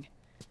thing.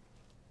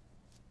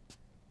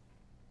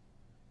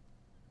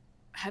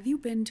 Have you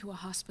been to a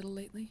hospital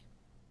lately?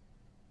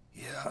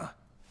 Yeah.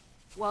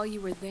 While you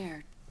were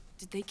there,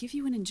 did they give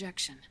you an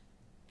injection?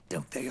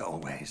 Don't they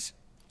always?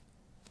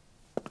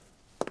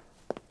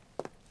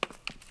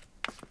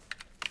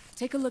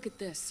 Take a look at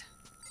this.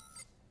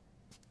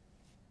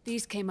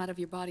 These came out of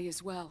your body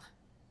as well.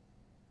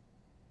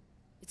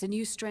 It's a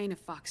new strain of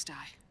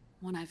Foxdie,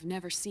 one I've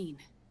never seen.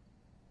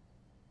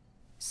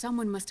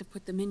 Someone must have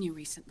put them in you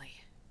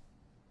recently.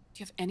 Do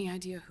you have any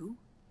idea who?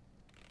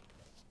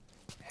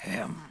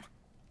 Him.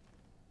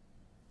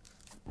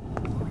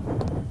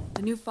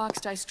 The new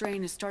Foxdie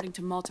strain is starting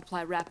to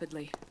multiply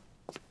rapidly.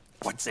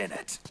 What's in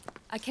it?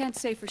 I can't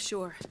say for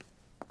sure.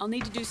 I'll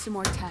need to do some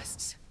more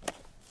tests.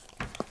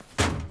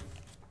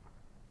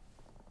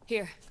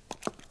 Here,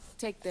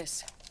 take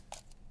this.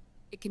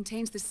 It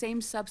contains the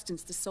same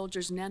substance the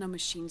soldiers'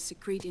 nanomachines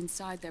secrete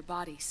inside their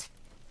bodies.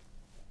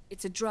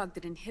 It's a drug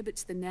that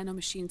inhibits the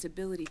nanomachine's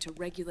ability to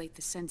regulate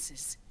the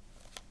senses.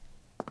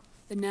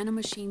 The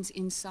nanomachines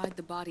inside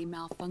the body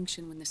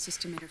malfunction when the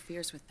system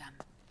interferes with them.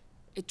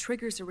 It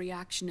triggers a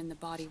reaction in the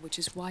body, which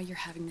is why you're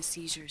having the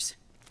seizures.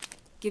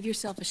 Give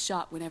yourself a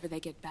shot whenever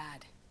they get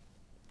bad.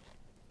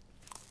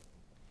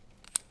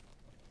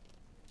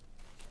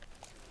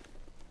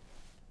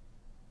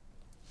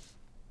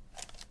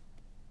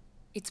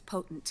 It's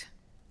potent,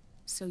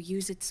 so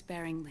use it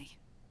sparingly,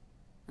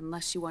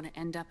 unless you want to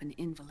end up an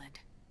invalid.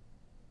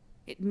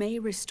 It may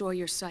restore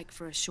your psyche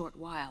for a short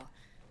while,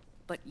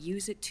 but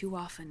use it too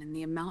often and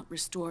the amount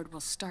restored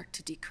will start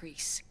to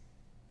decrease.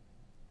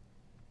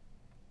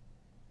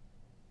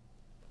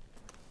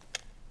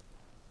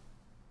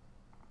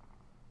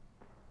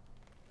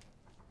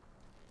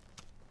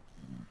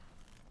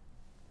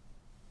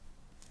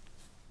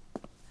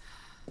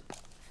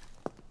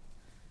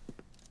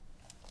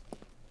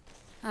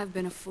 I've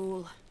been a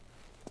fool.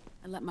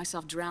 I let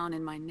myself drown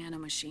in my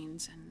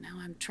nanomachines, and now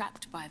I'm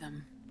trapped by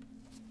them.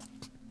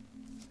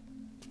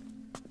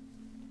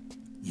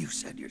 You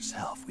said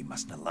yourself we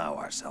mustn't allow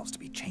ourselves to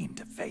be chained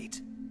to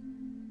fate.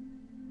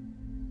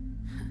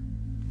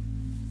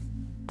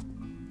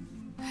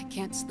 I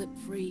can't slip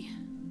free.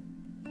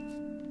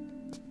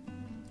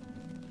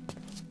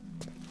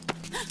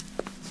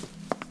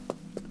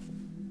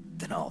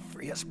 Then I'll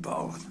free us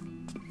both.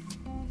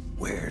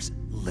 Where's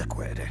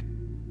Liquid?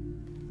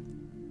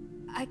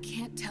 I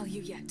can't tell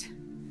you yet.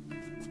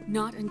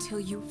 Not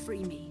until you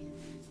free me.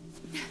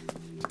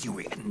 Do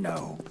we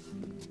know?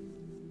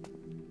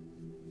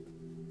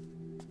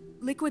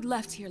 Liquid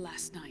left here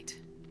last night.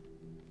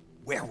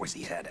 Where was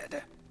he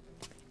headed?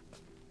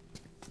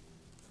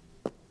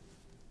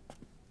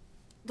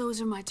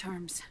 Those are my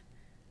terms.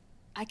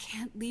 I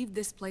can't leave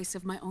this place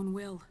of my own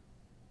will.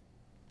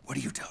 What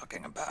are you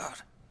talking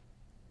about?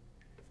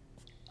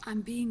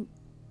 I'm being...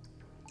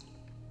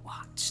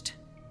 watched.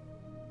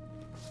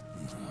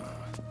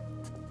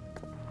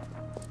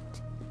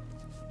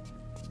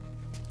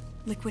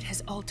 Liquid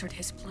has altered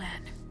his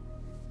plan.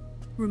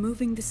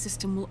 Removing the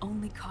system will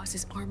only cause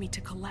his army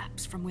to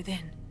collapse from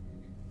within.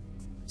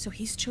 So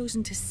he's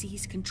chosen to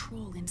seize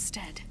control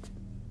instead.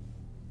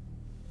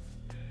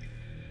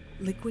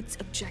 Liquid's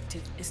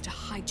objective is to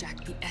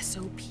hijack the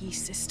SOP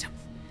system.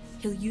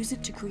 He'll use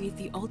it to create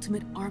the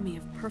ultimate army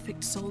of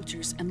perfect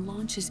soldiers and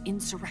launch his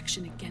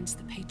insurrection against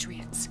the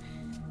Patriots.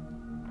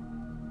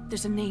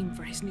 There's a name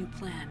for his new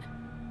plan.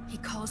 He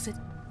calls it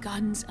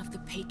Guns of the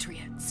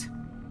Patriots.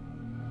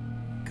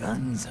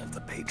 Guns of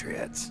the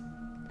Patriots.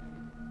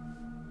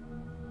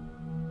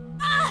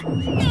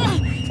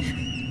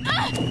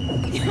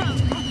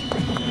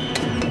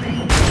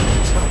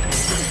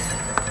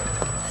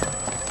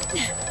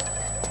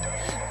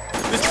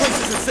 This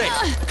place isn't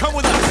safe. Come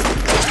with us.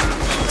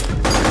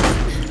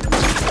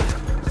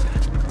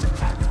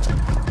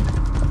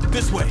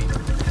 This way.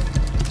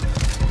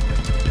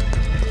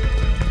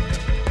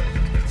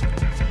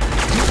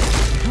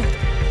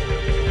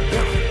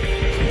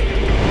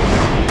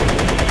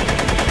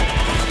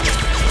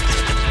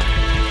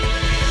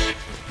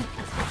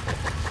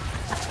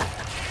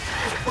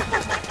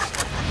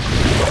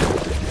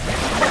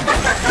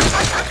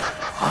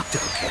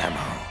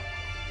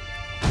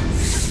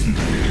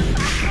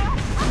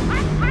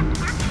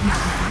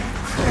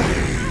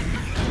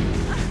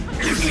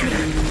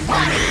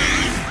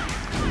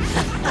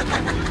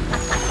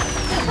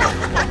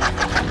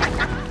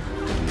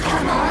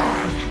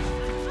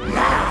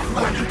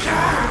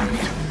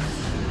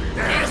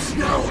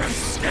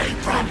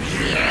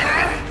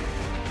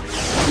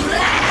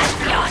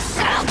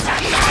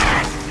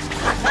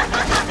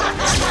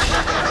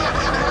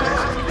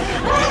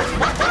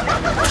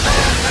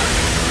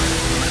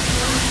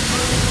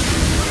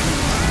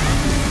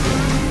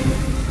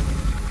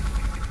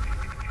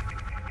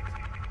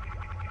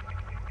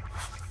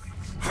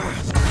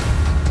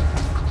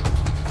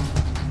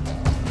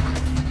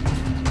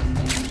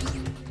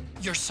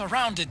 You're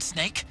surrounded,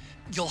 Snake.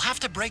 You'll have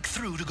to break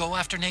through to go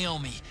after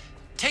Naomi.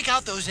 Take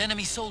out those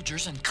enemy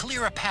soldiers and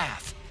clear a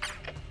path.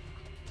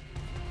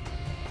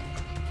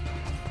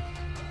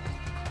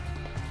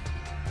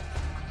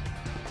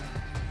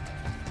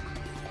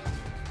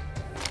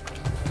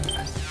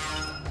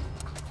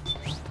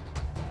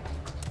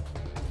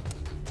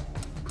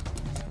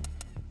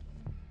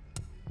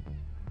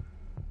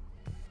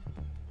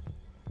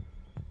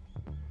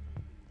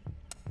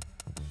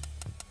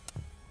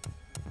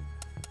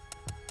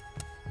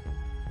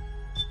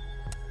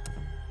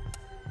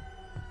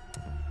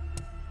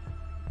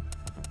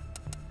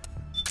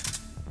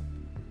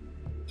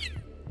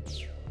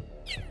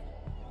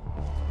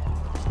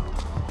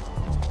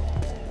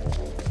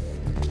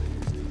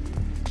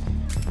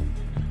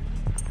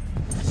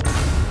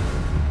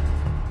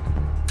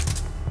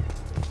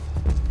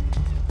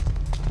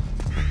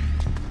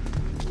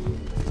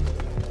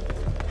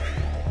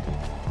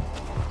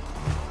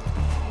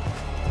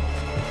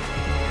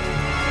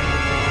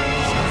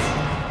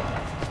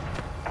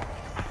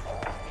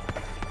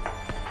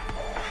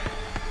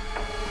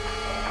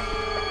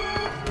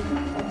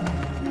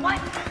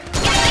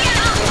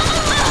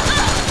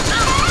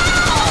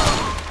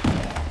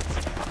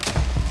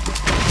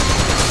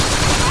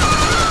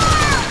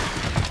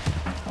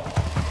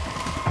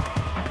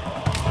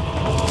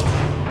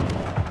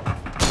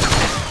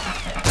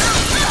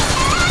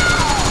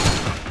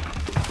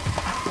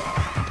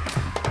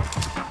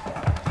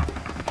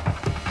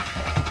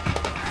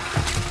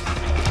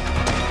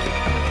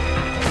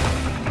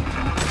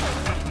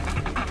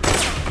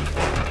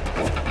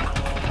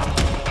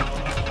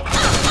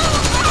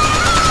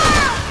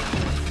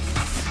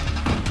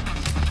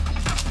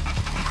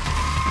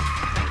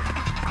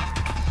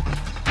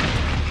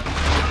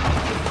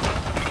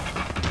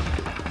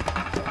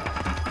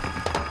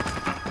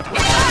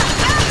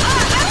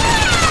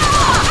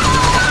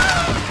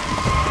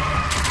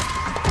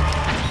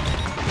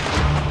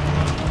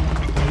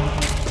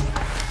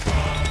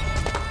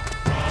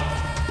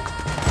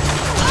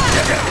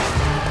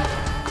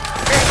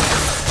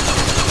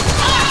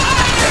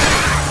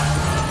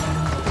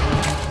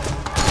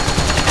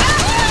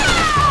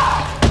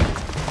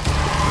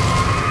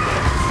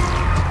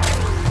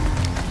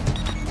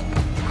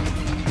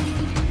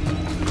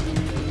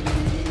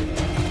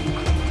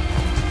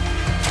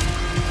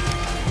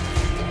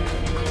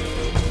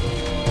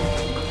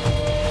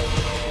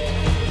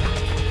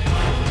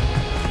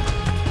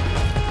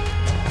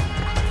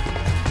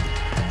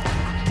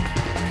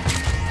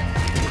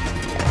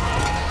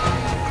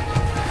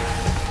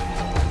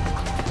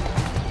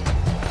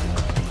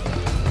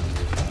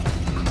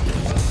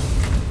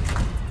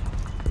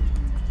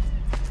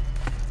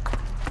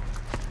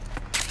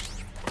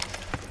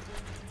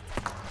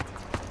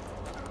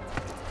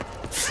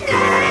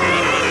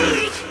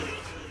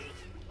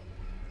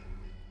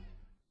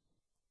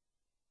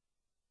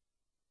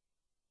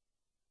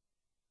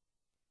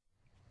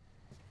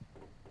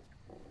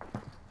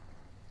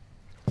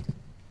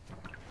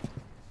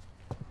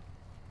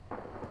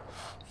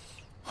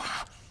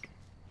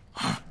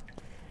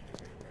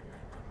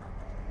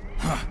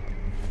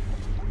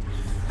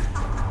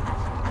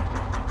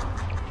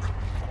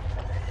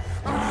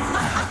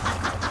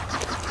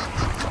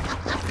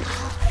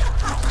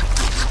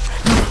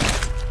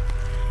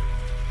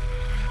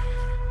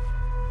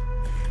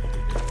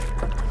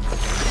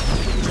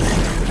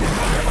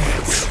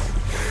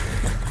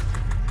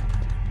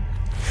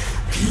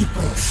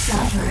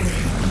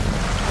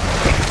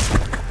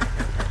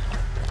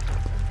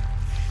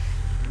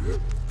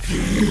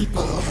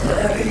 People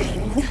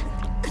hurting.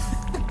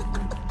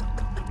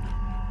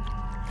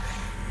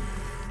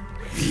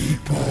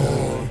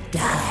 People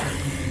dying.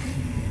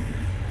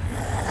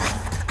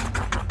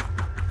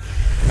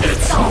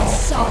 It's all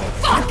so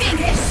fucking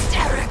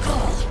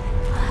hysterical.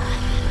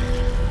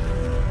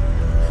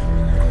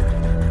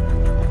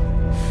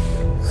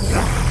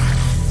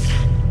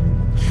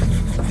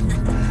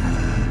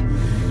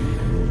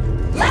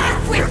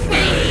 Laugh with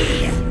me!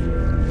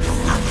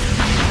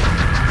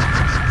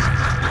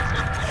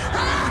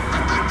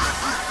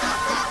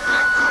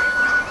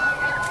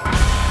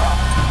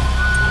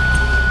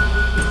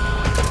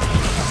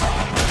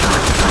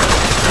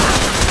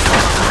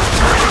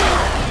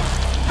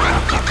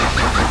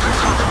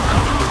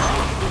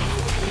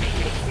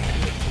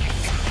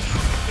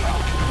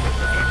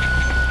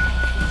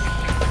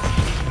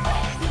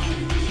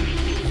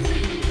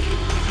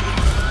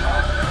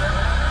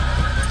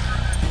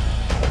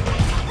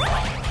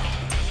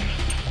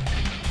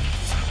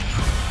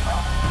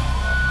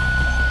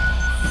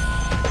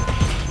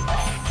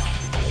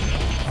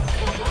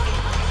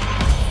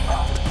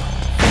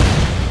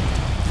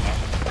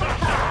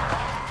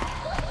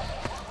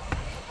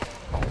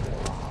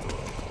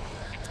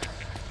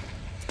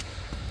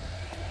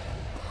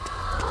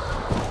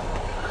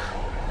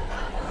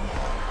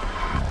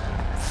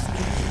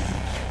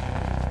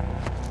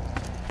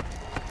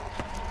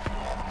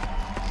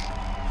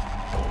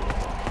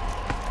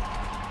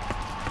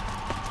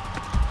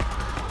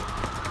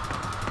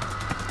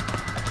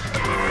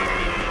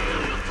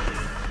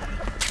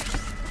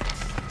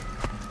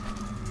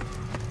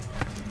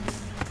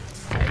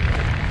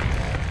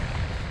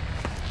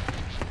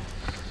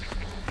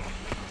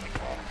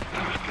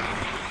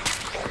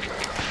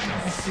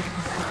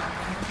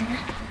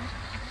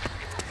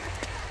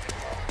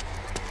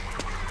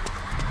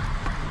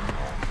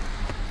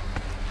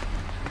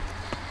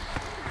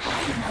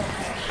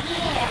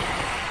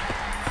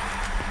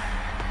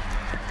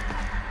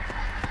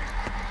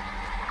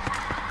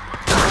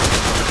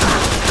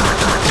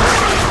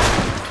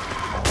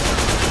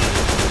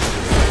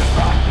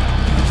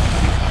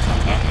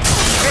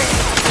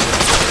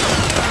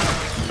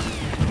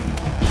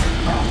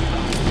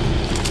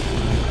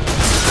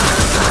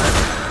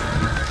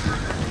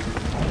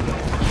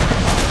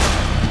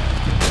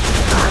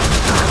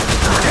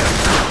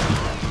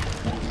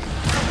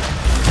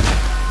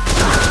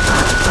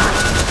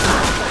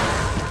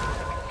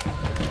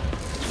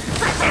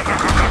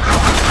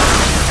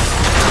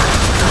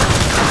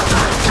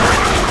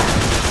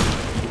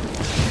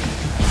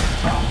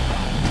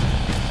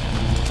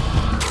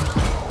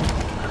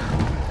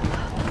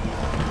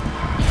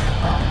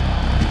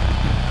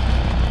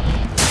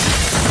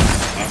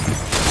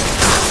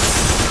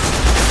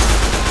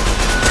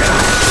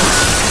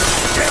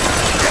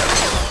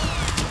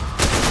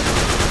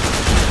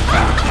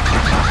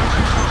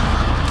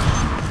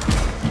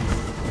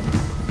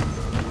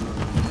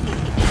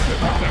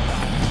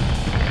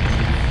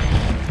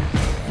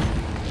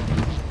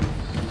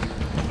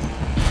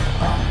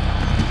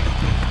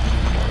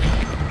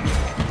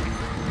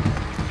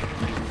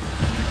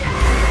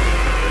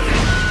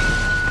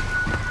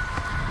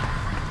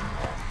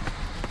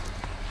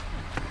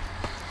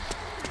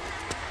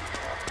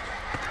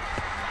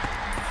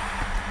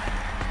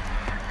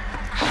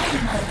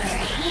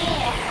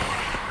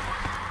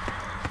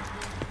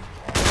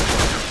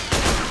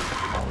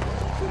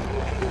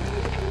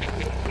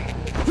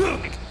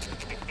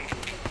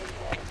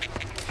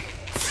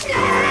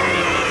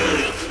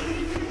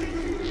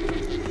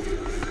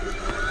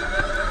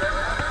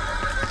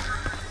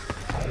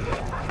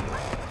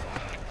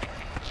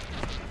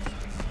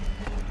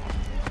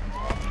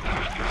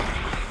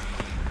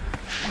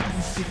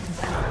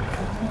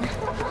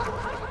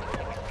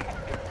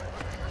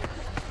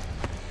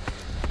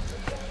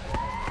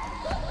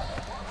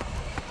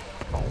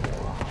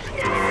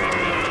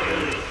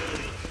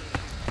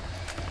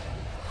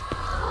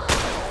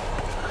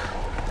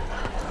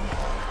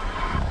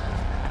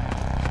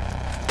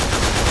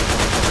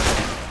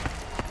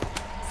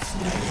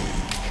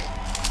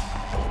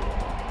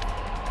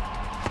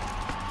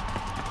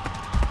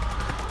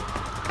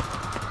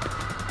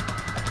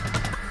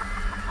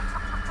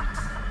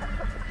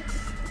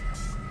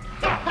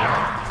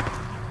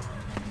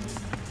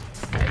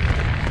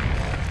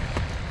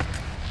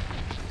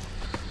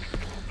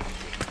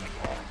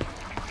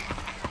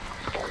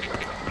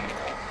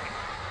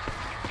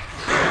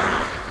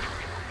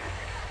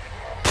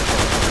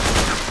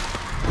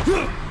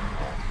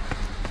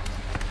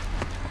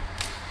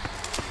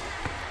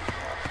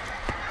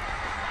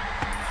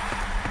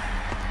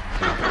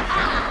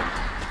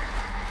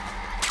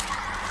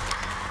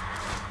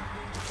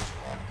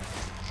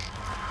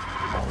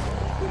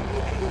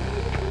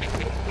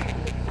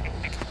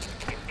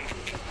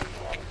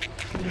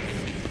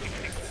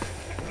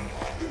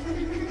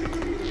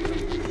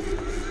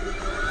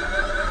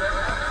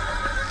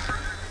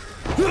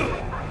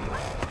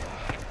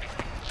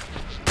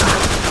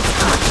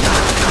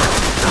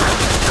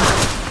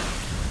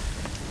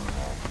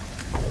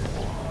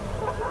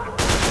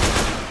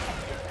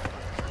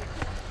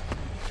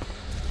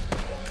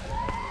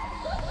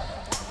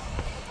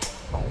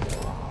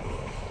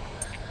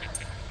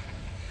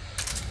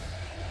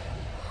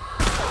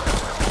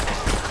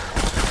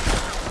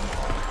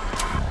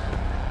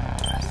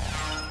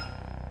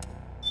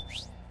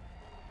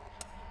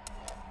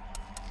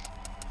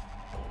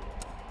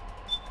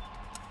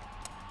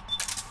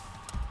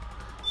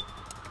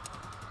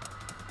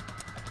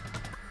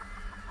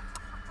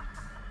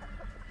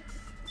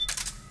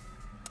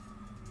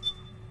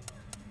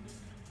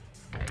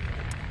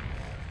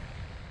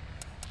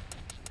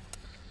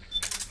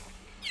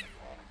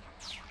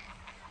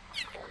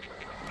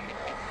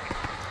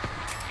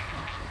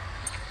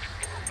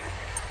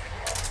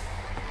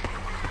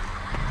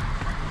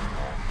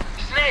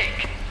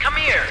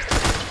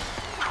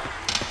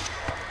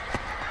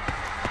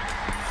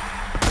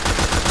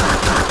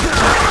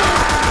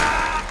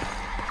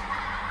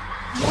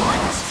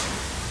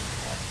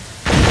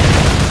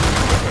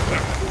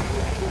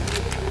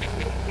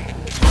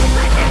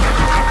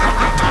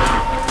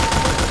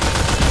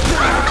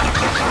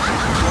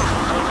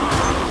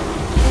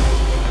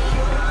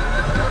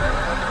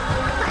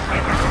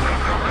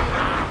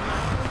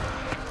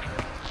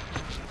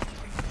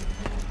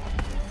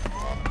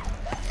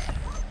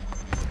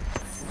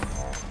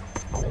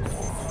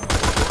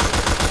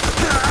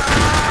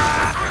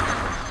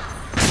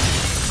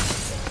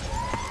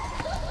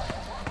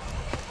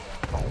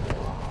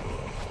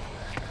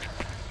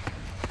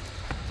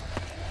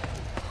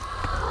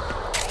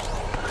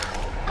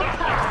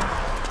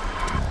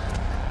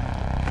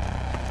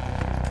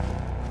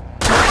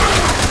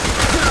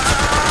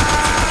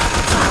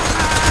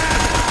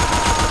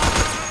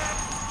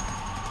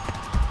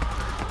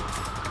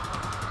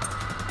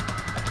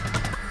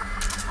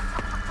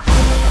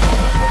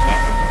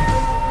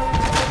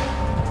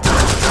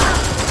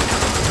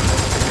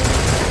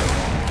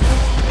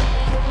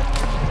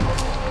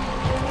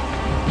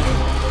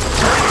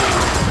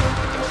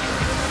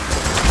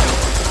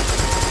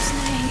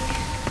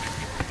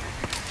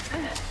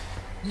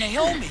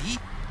 me?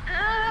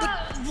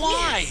 But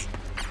why? Yes.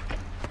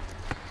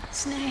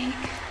 Snake.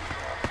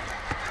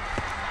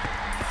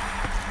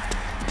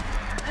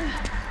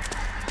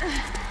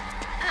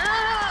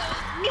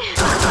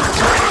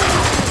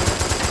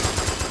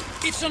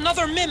 It's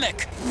another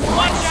mimic!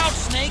 Watch out,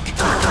 Snake!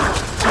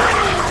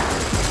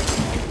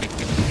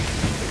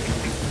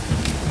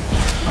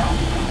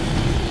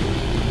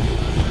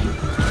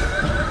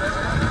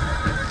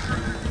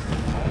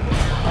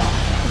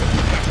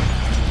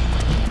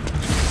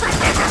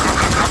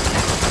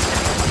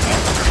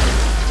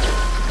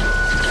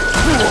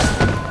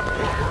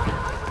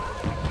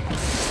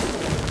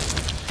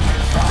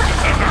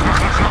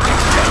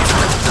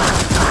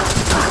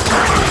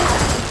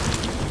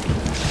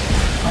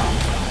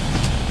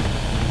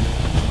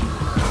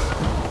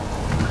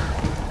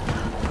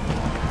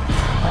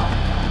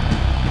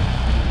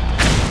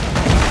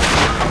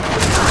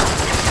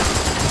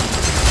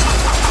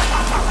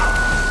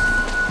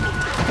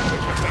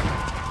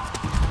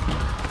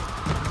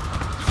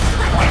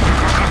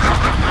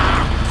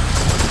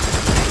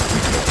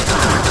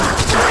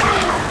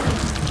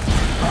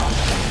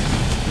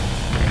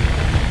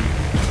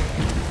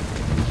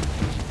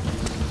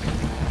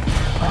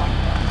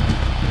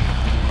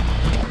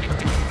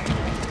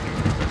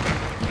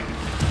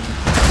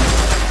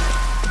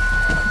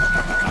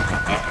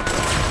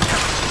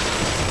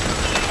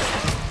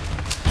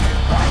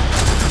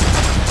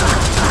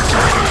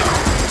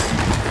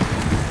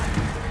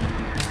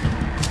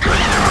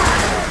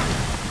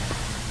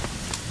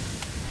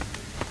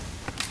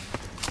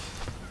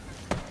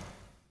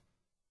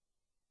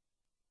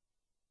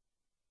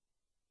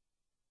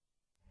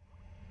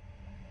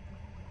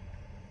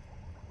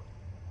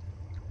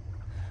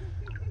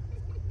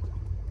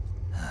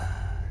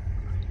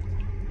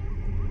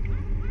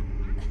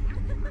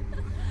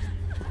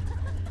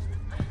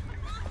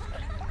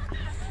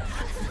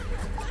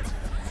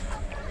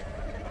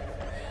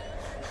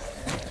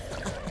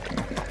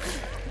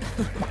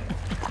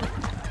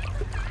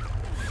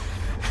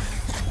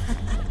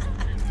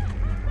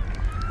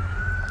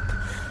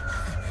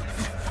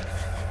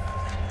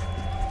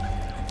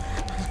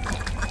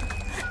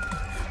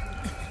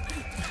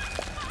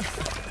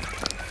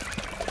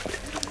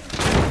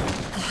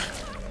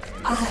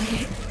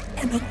 I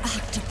am an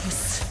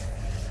octopus.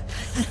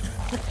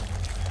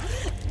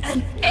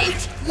 An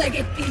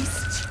 8-legged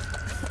beast.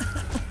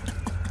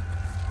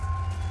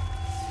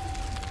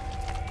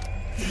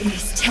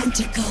 These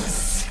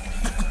tentacles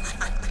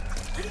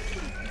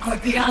are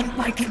beyond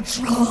my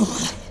control.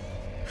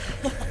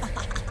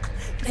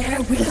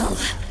 Their will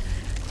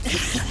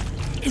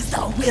is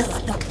the will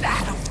of the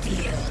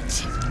battlefield.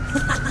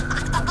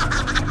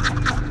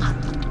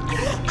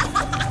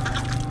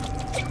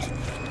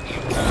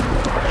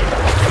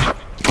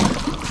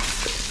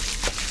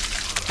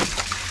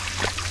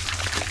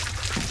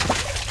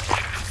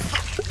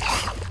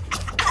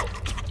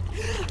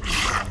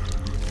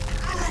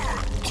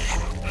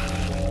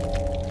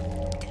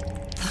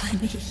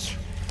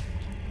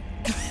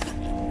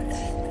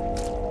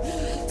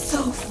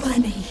 So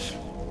funny.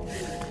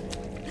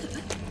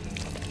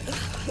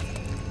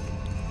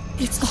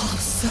 It's all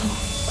so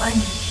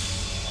funny.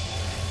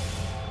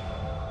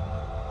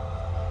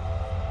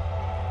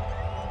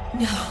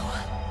 No,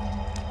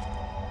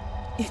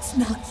 it's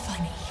not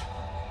funny.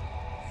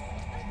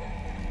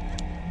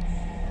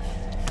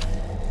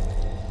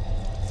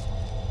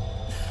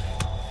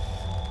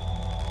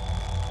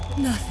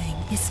 Nothing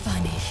is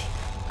funny.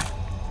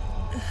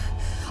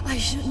 I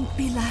shouldn't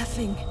be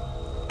laughing.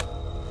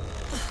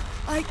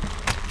 I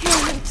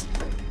can't.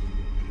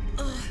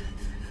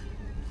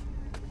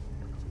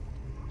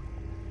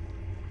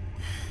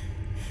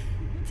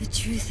 The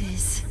truth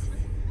is,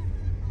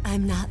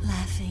 I'm not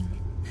laughing.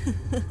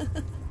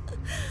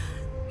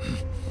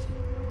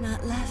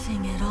 Not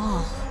laughing at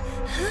all.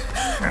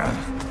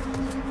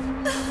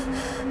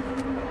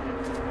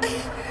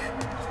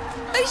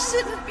 I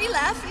shouldn't be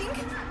laughing.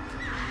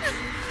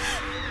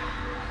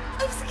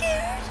 I'm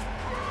scared.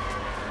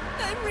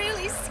 I'm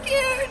really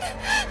scared.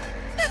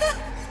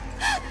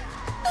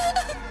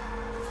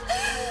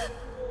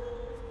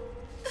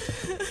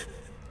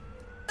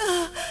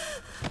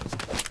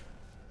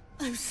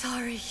 I'm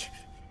sorry.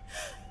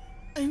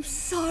 I'm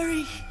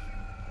sorry.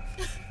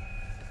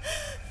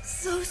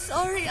 So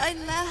sorry I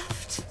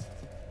laughed.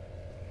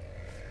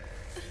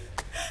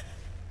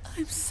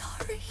 I'm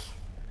sorry.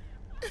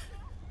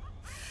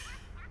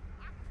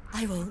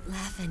 I won't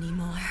laugh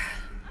anymore.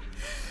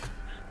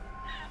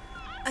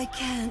 I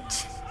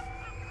can't.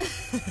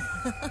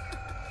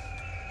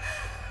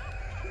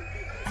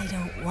 I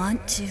don't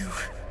want to.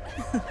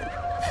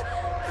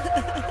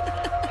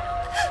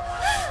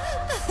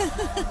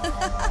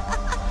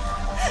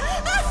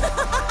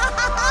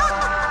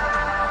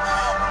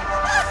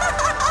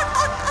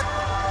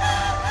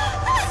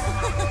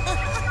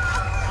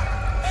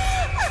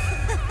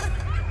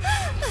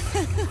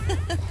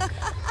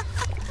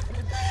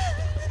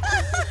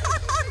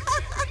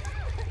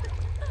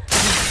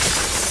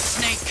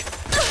 Snake,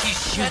 she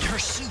shed her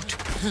suit.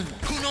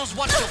 Who knows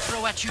what she'll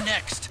throw at you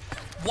next?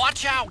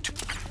 Watch out!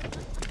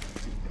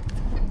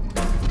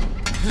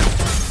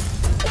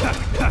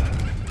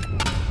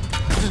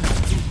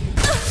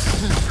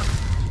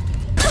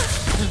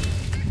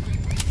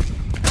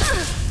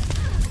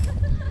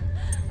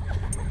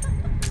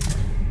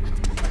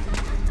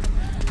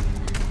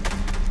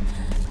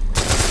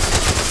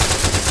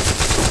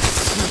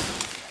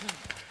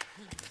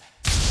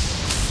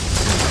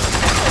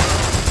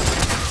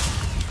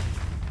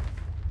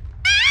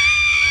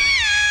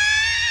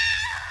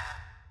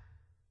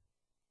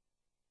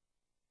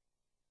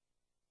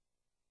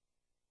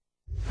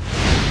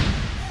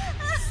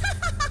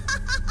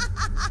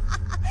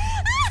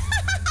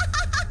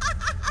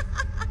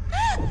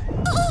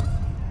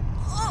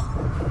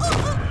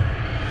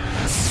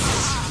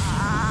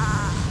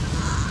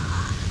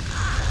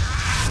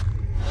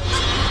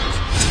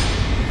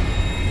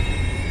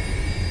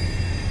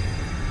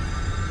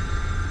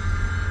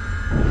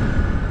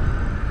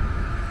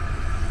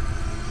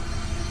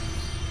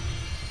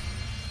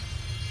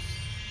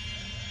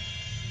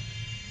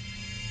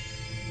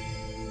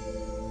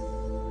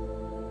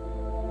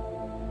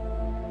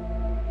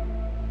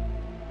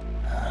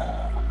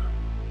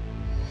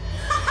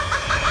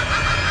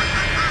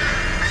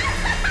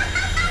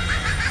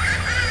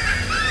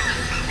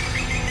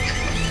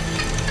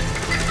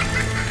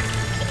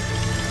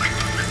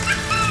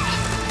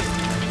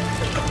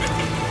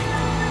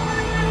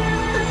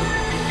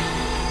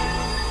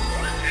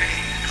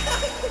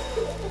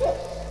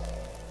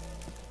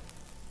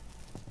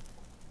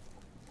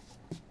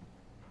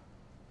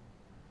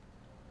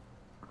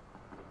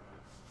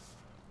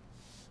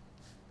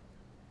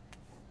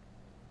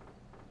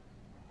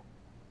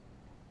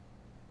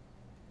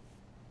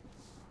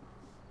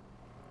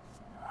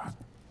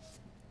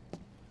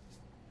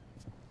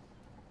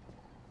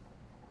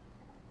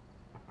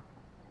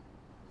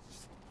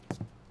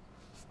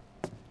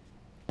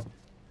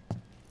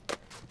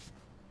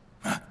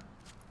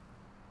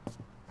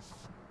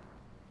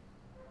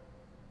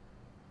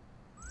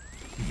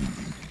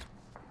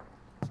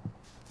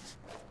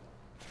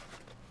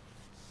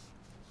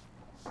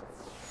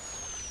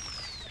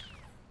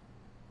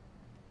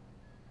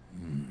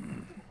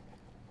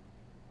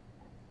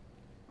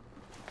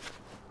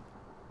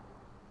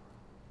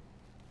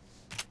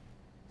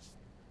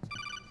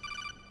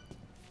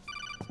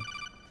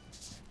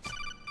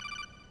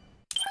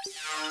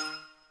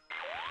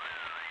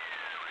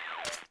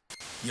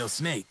 Yo,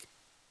 Snake,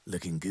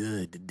 looking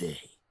good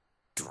today.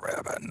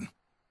 Drebin,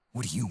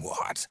 what do you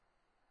want?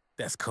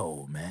 That's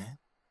cold, man.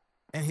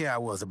 And here I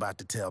was about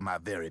to tell my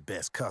very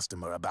best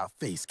customer about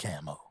face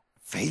camo.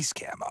 Face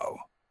camo?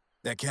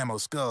 That camo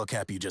skull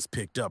cap you just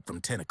picked up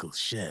from Tentacle's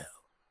shell.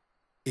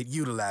 It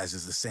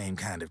utilizes the same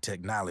kind of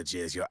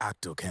technology as your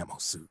octo camo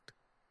suit.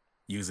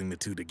 Using the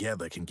two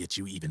together can get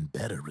you even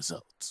better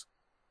results.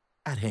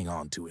 I'd hang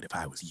on to it if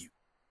I was you.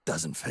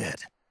 Doesn't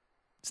fit.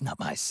 It's not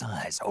my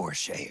size or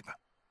shape.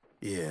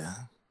 Yeah,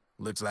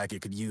 looks like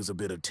it could use a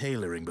bit of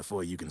tailoring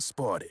before you can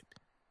sport it.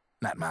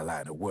 Not my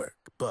line of work,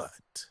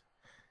 but...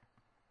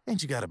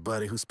 ain't you got a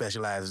buddy who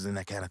specializes in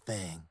that kind of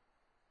thing?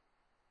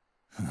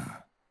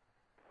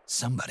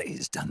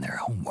 Somebody's done their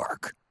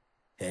homework.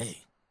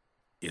 Hey,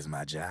 it's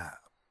my job.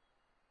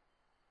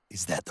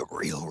 Is that the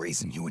real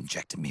reason you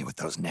injected me with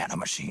those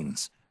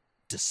nanomachines?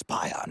 To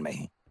spy on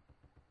me?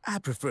 I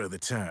prefer the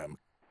term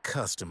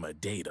customer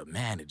data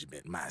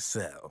management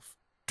myself.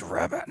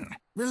 Drebin.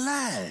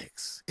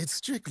 Relax. It's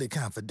strictly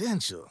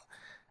confidential.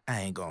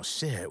 I ain't gonna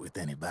share it with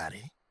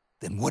anybody.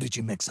 Then what did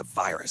you mix a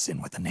virus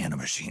in with the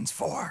nanomachines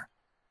for?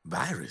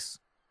 Virus?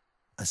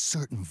 A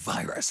certain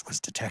virus was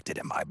detected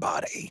in my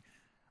body.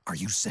 Are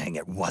you saying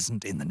it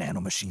wasn't in the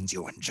nanomachines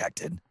you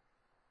injected?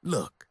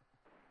 Look,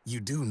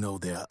 you do know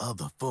there are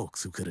other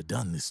folks who could have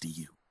done this to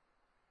you.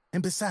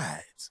 And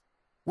besides,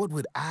 what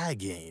would I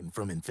gain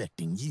from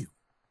infecting you?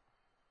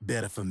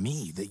 Better for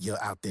me that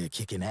you're out there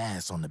kicking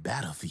ass on the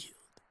battlefield.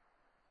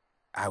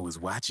 I was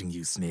watching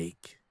you,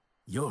 Snake.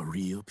 You're a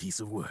real piece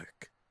of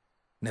work.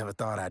 Never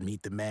thought I'd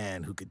meet the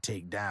man who could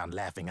take down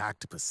Laughing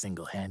Octopus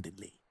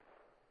single-handedly.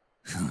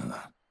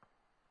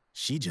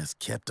 She just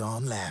kept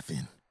on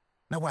laughing.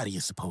 Now why do you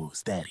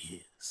suppose that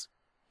is?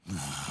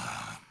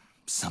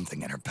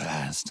 Something in her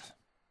past.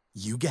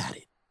 You got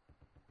it.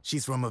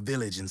 She's from a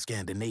village in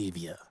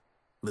Scandinavia.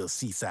 Little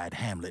seaside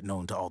hamlet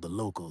known to all the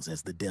locals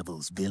as the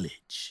Devil's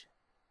Village.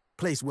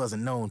 Place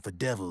wasn't known for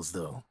devils,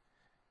 though.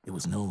 It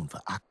was known for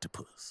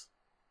octopus.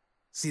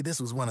 See,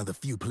 this was one of the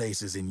few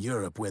places in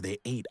Europe where they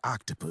ate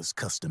octopus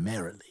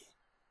customarily.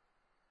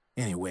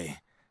 Anyway,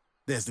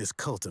 there's this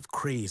cult of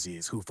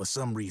crazies who for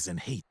some reason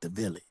hate the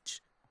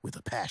village with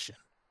a passion.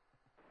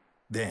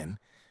 Then,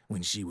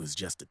 when she was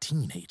just a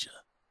teenager,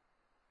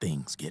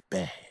 things get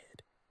bad.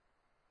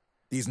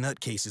 These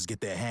nutcases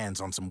get their hands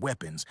on some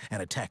weapons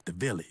and attack the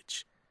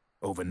village.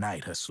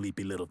 Overnight, her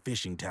sleepy little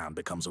fishing town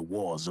becomes a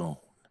war zone.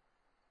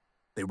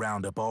 They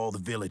round up all the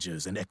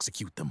villagers and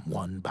execute them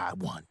one by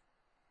one.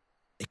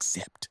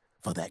 Except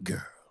for that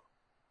girl.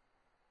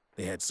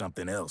 They had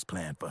something else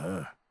planned for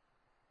her.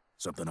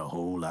 Something a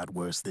whole lot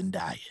worse than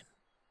dying.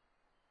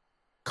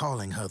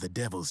 Calling her the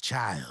devil's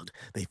child,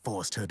 they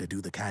forced her to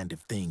do the kind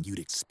of thing you'd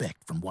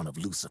expect from one of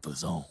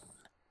Lucifer's own.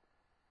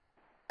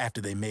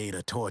 After they made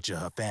her torture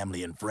her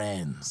family and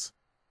friends,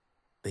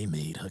 they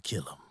made her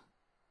kill them.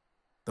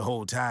 The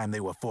whole time they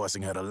were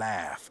forcing her to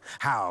laugh,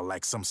 howl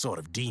like some sort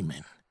of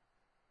demon.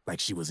 Like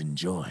she was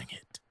enjoying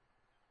it.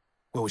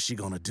 What was she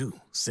gonna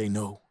do? Say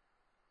no?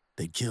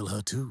 They'd kill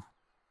her too.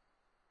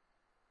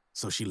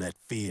 So she let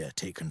fear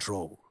take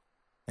control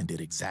and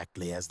did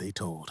exactly as they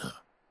told her.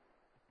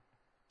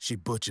 She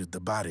butchered the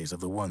bodies of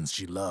the ones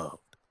she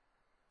loved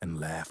and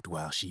laughed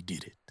while she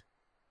did it.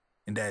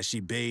 And as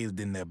she bathed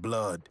in their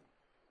blood,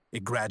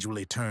 it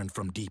gradually turned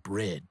from deep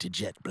red to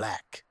jet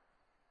black.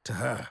 To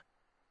her,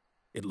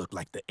 it looked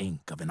like the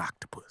ink of an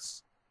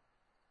octopus.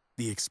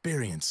 The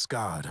experience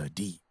scarred her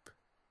deep.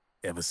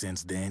 Ever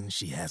since then,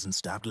 she hasn't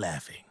stopped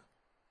laughing.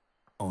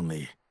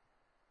 Only,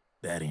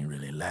 that ain't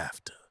really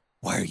laughter.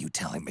 Why are you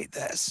telling me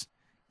this?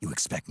 You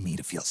expect me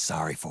to feel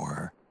sorry for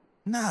her?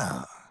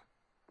 Nah.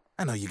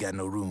 I know you got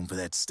no room for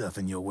that stuff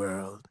in your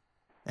world.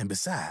 And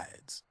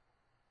besides,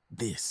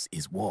 this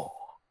is war.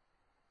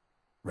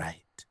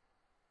 Right?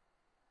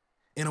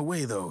 In a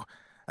way, though,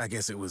 I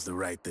guess it was the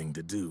right thing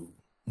to do.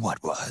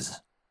 What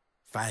was?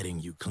 Fighting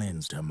you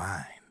cleansed her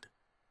mind.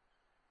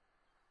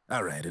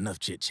 All right, enough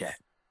chit-chat.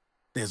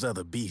 There's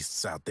other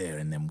beasts out there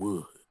in them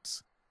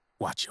woods.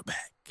 Watch your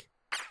back.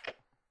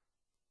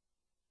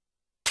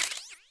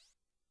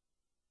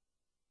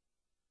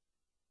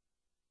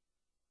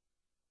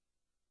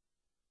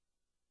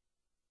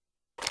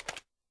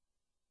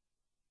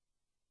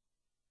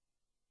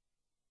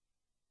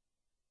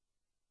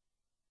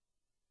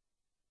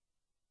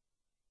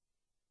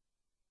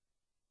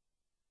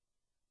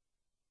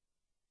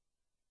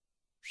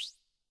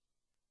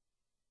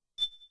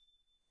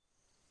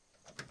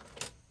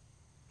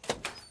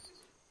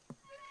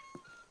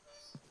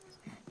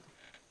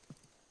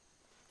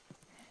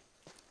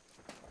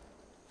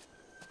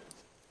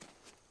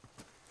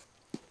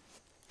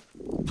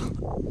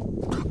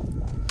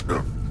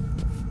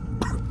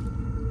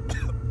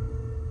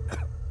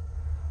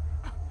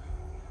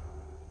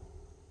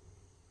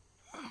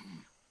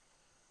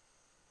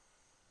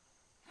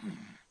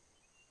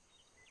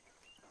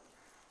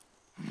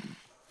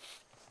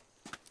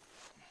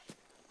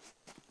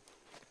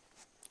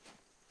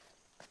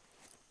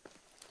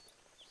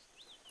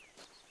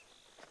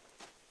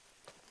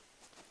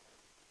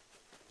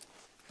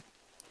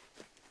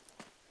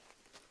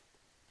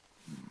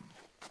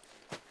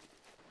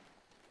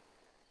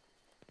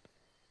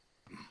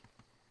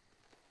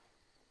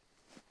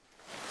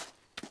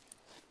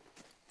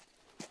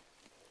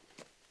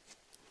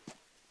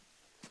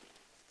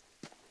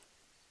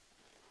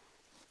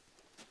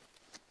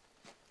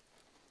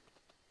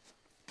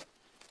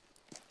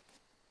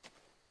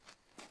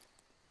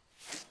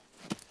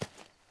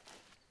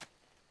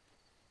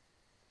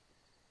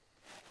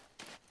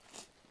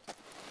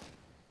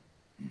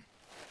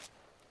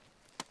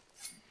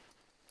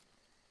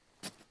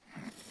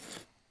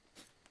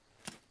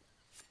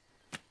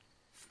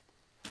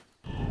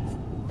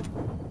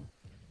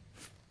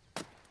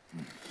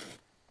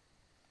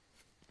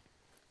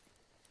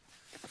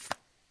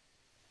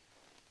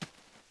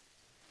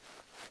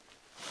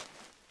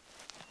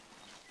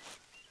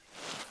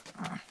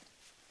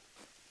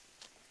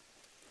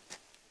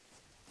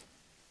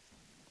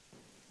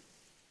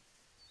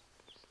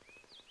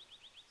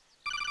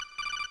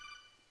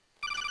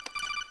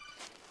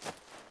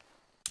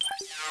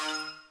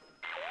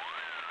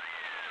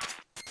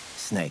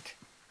 Snake,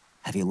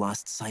 have you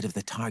lost sight of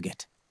the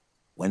target?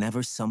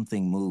 Whenever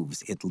something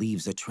moves, it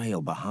leaves a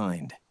trail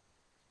behind.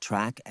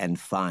 Track and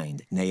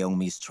find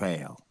Naomi's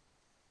trail.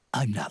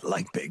 I'm not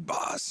like Big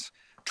Boss.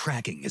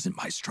 Tracking isn't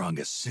my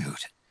strongest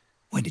suit.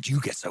 When did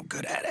you get so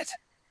good at it?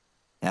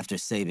 After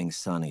saving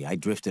Sonny, I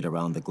drifted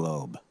around the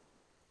globe.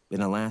 In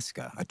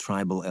Alaska, a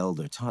tribal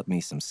elder taught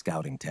me some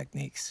scouting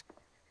techniques.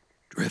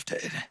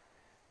 Drifted?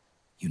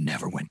 You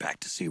never went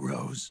back to see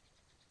Rose?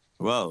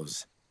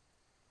 Rose?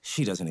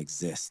 She doesn't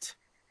exist.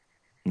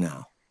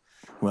 No.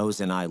 Rose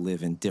and I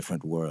live in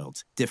different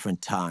worlds,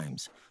 different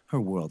times.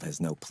 Her world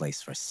has no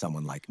place for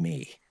someone like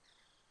me.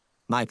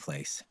 My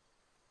place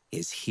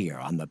is here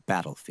on the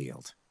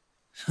battlefield.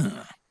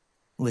 Huh.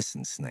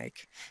 Listen,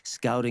 Snake.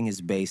 Scouting is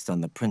based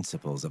on the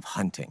principles of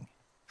hunting.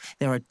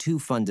 There are two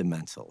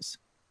fundamentals: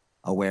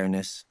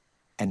 awareness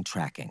and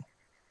tracking.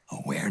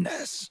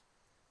 Awareness?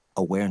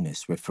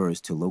 Awareness refers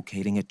to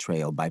locating a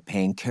trail by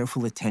paying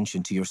careful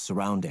attention to your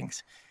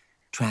surroundings.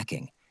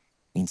 Tracking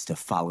means to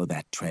follow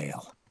that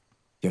trail.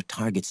 Your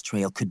target's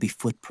trail could be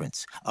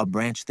footprints, a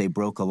branch they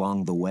broke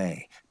along the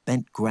way,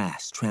 bent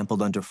grass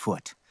trampled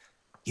underfoot.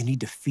 You need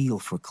to feel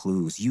for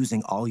clues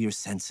using all your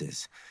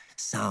senses: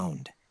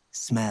 sound,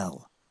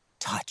 smell,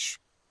 touch,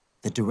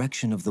 the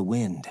direction of the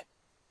wind.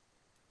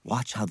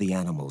 Watch how the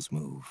animals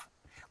move.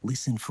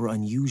 Listen for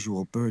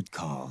unusual bird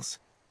calls.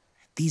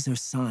 These are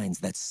signs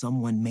that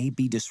someone may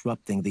be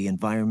disrupting the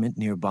environment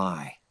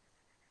nearby.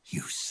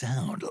 You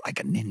sound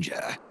like a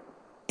ninja.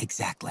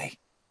 Exactly.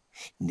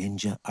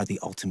 Ninja are the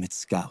ultimate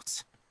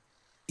scouts.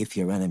 If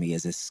your enemy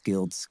is a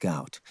skilled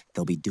scout,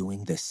 they'll be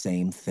doing the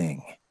same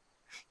thing.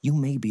 You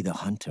may be the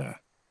hunter,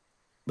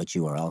 but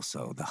you are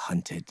also the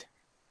hunted.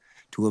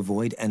 To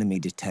avoid enemy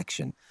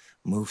detection,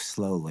 move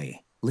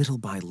slowly, little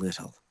by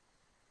little.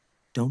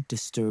 Don't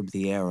disturb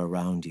the air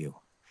around you.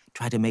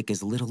 Try to make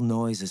as little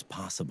noise as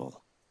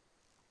possible.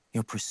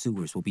 Your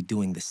pursuers will be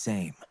doing the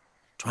same,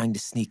 trying to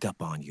sneak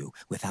up on you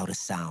without a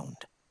sound.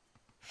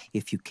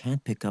 If you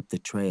can't pick up the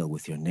trail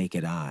with your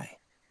naked eye,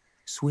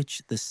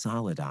 switch the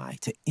solid eye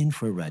to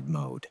infrared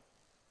mode.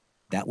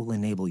 That will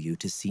enable you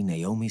to see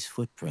Naomi's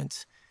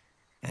footprints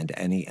and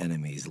any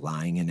enemies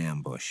lying in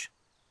ambush.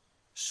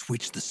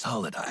 Switch the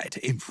solid eye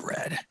to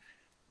infrared.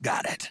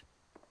 Got it.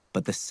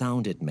 But the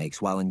sound it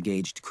makes while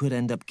engaged could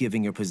end up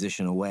giving your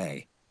position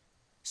away.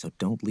 So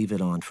don't leave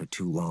it on for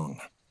too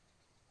long.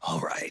 All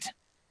right.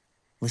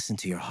 Listen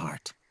to your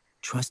heart.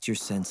 Trust your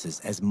senses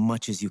as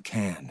much as you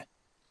can.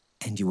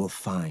 And you will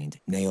find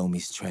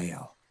Naomi's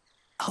trail.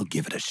 I'll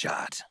give it a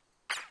shot.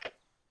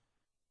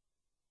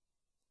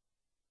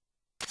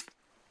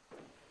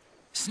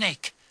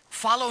 Snake,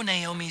 follow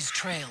Naomi's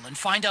trail and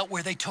find out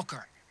where they took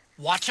her.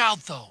 Watch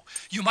out, though.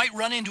 You might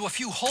run into a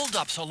few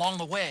holdups along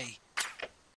the way.